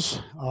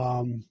questions,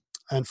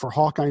 and for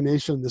Hawkeye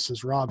Nation, this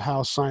is Rob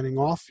House signing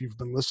off. You've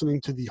been listening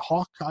to the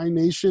Hawkeye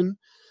Nation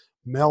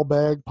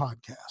Mailbag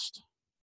Podcast.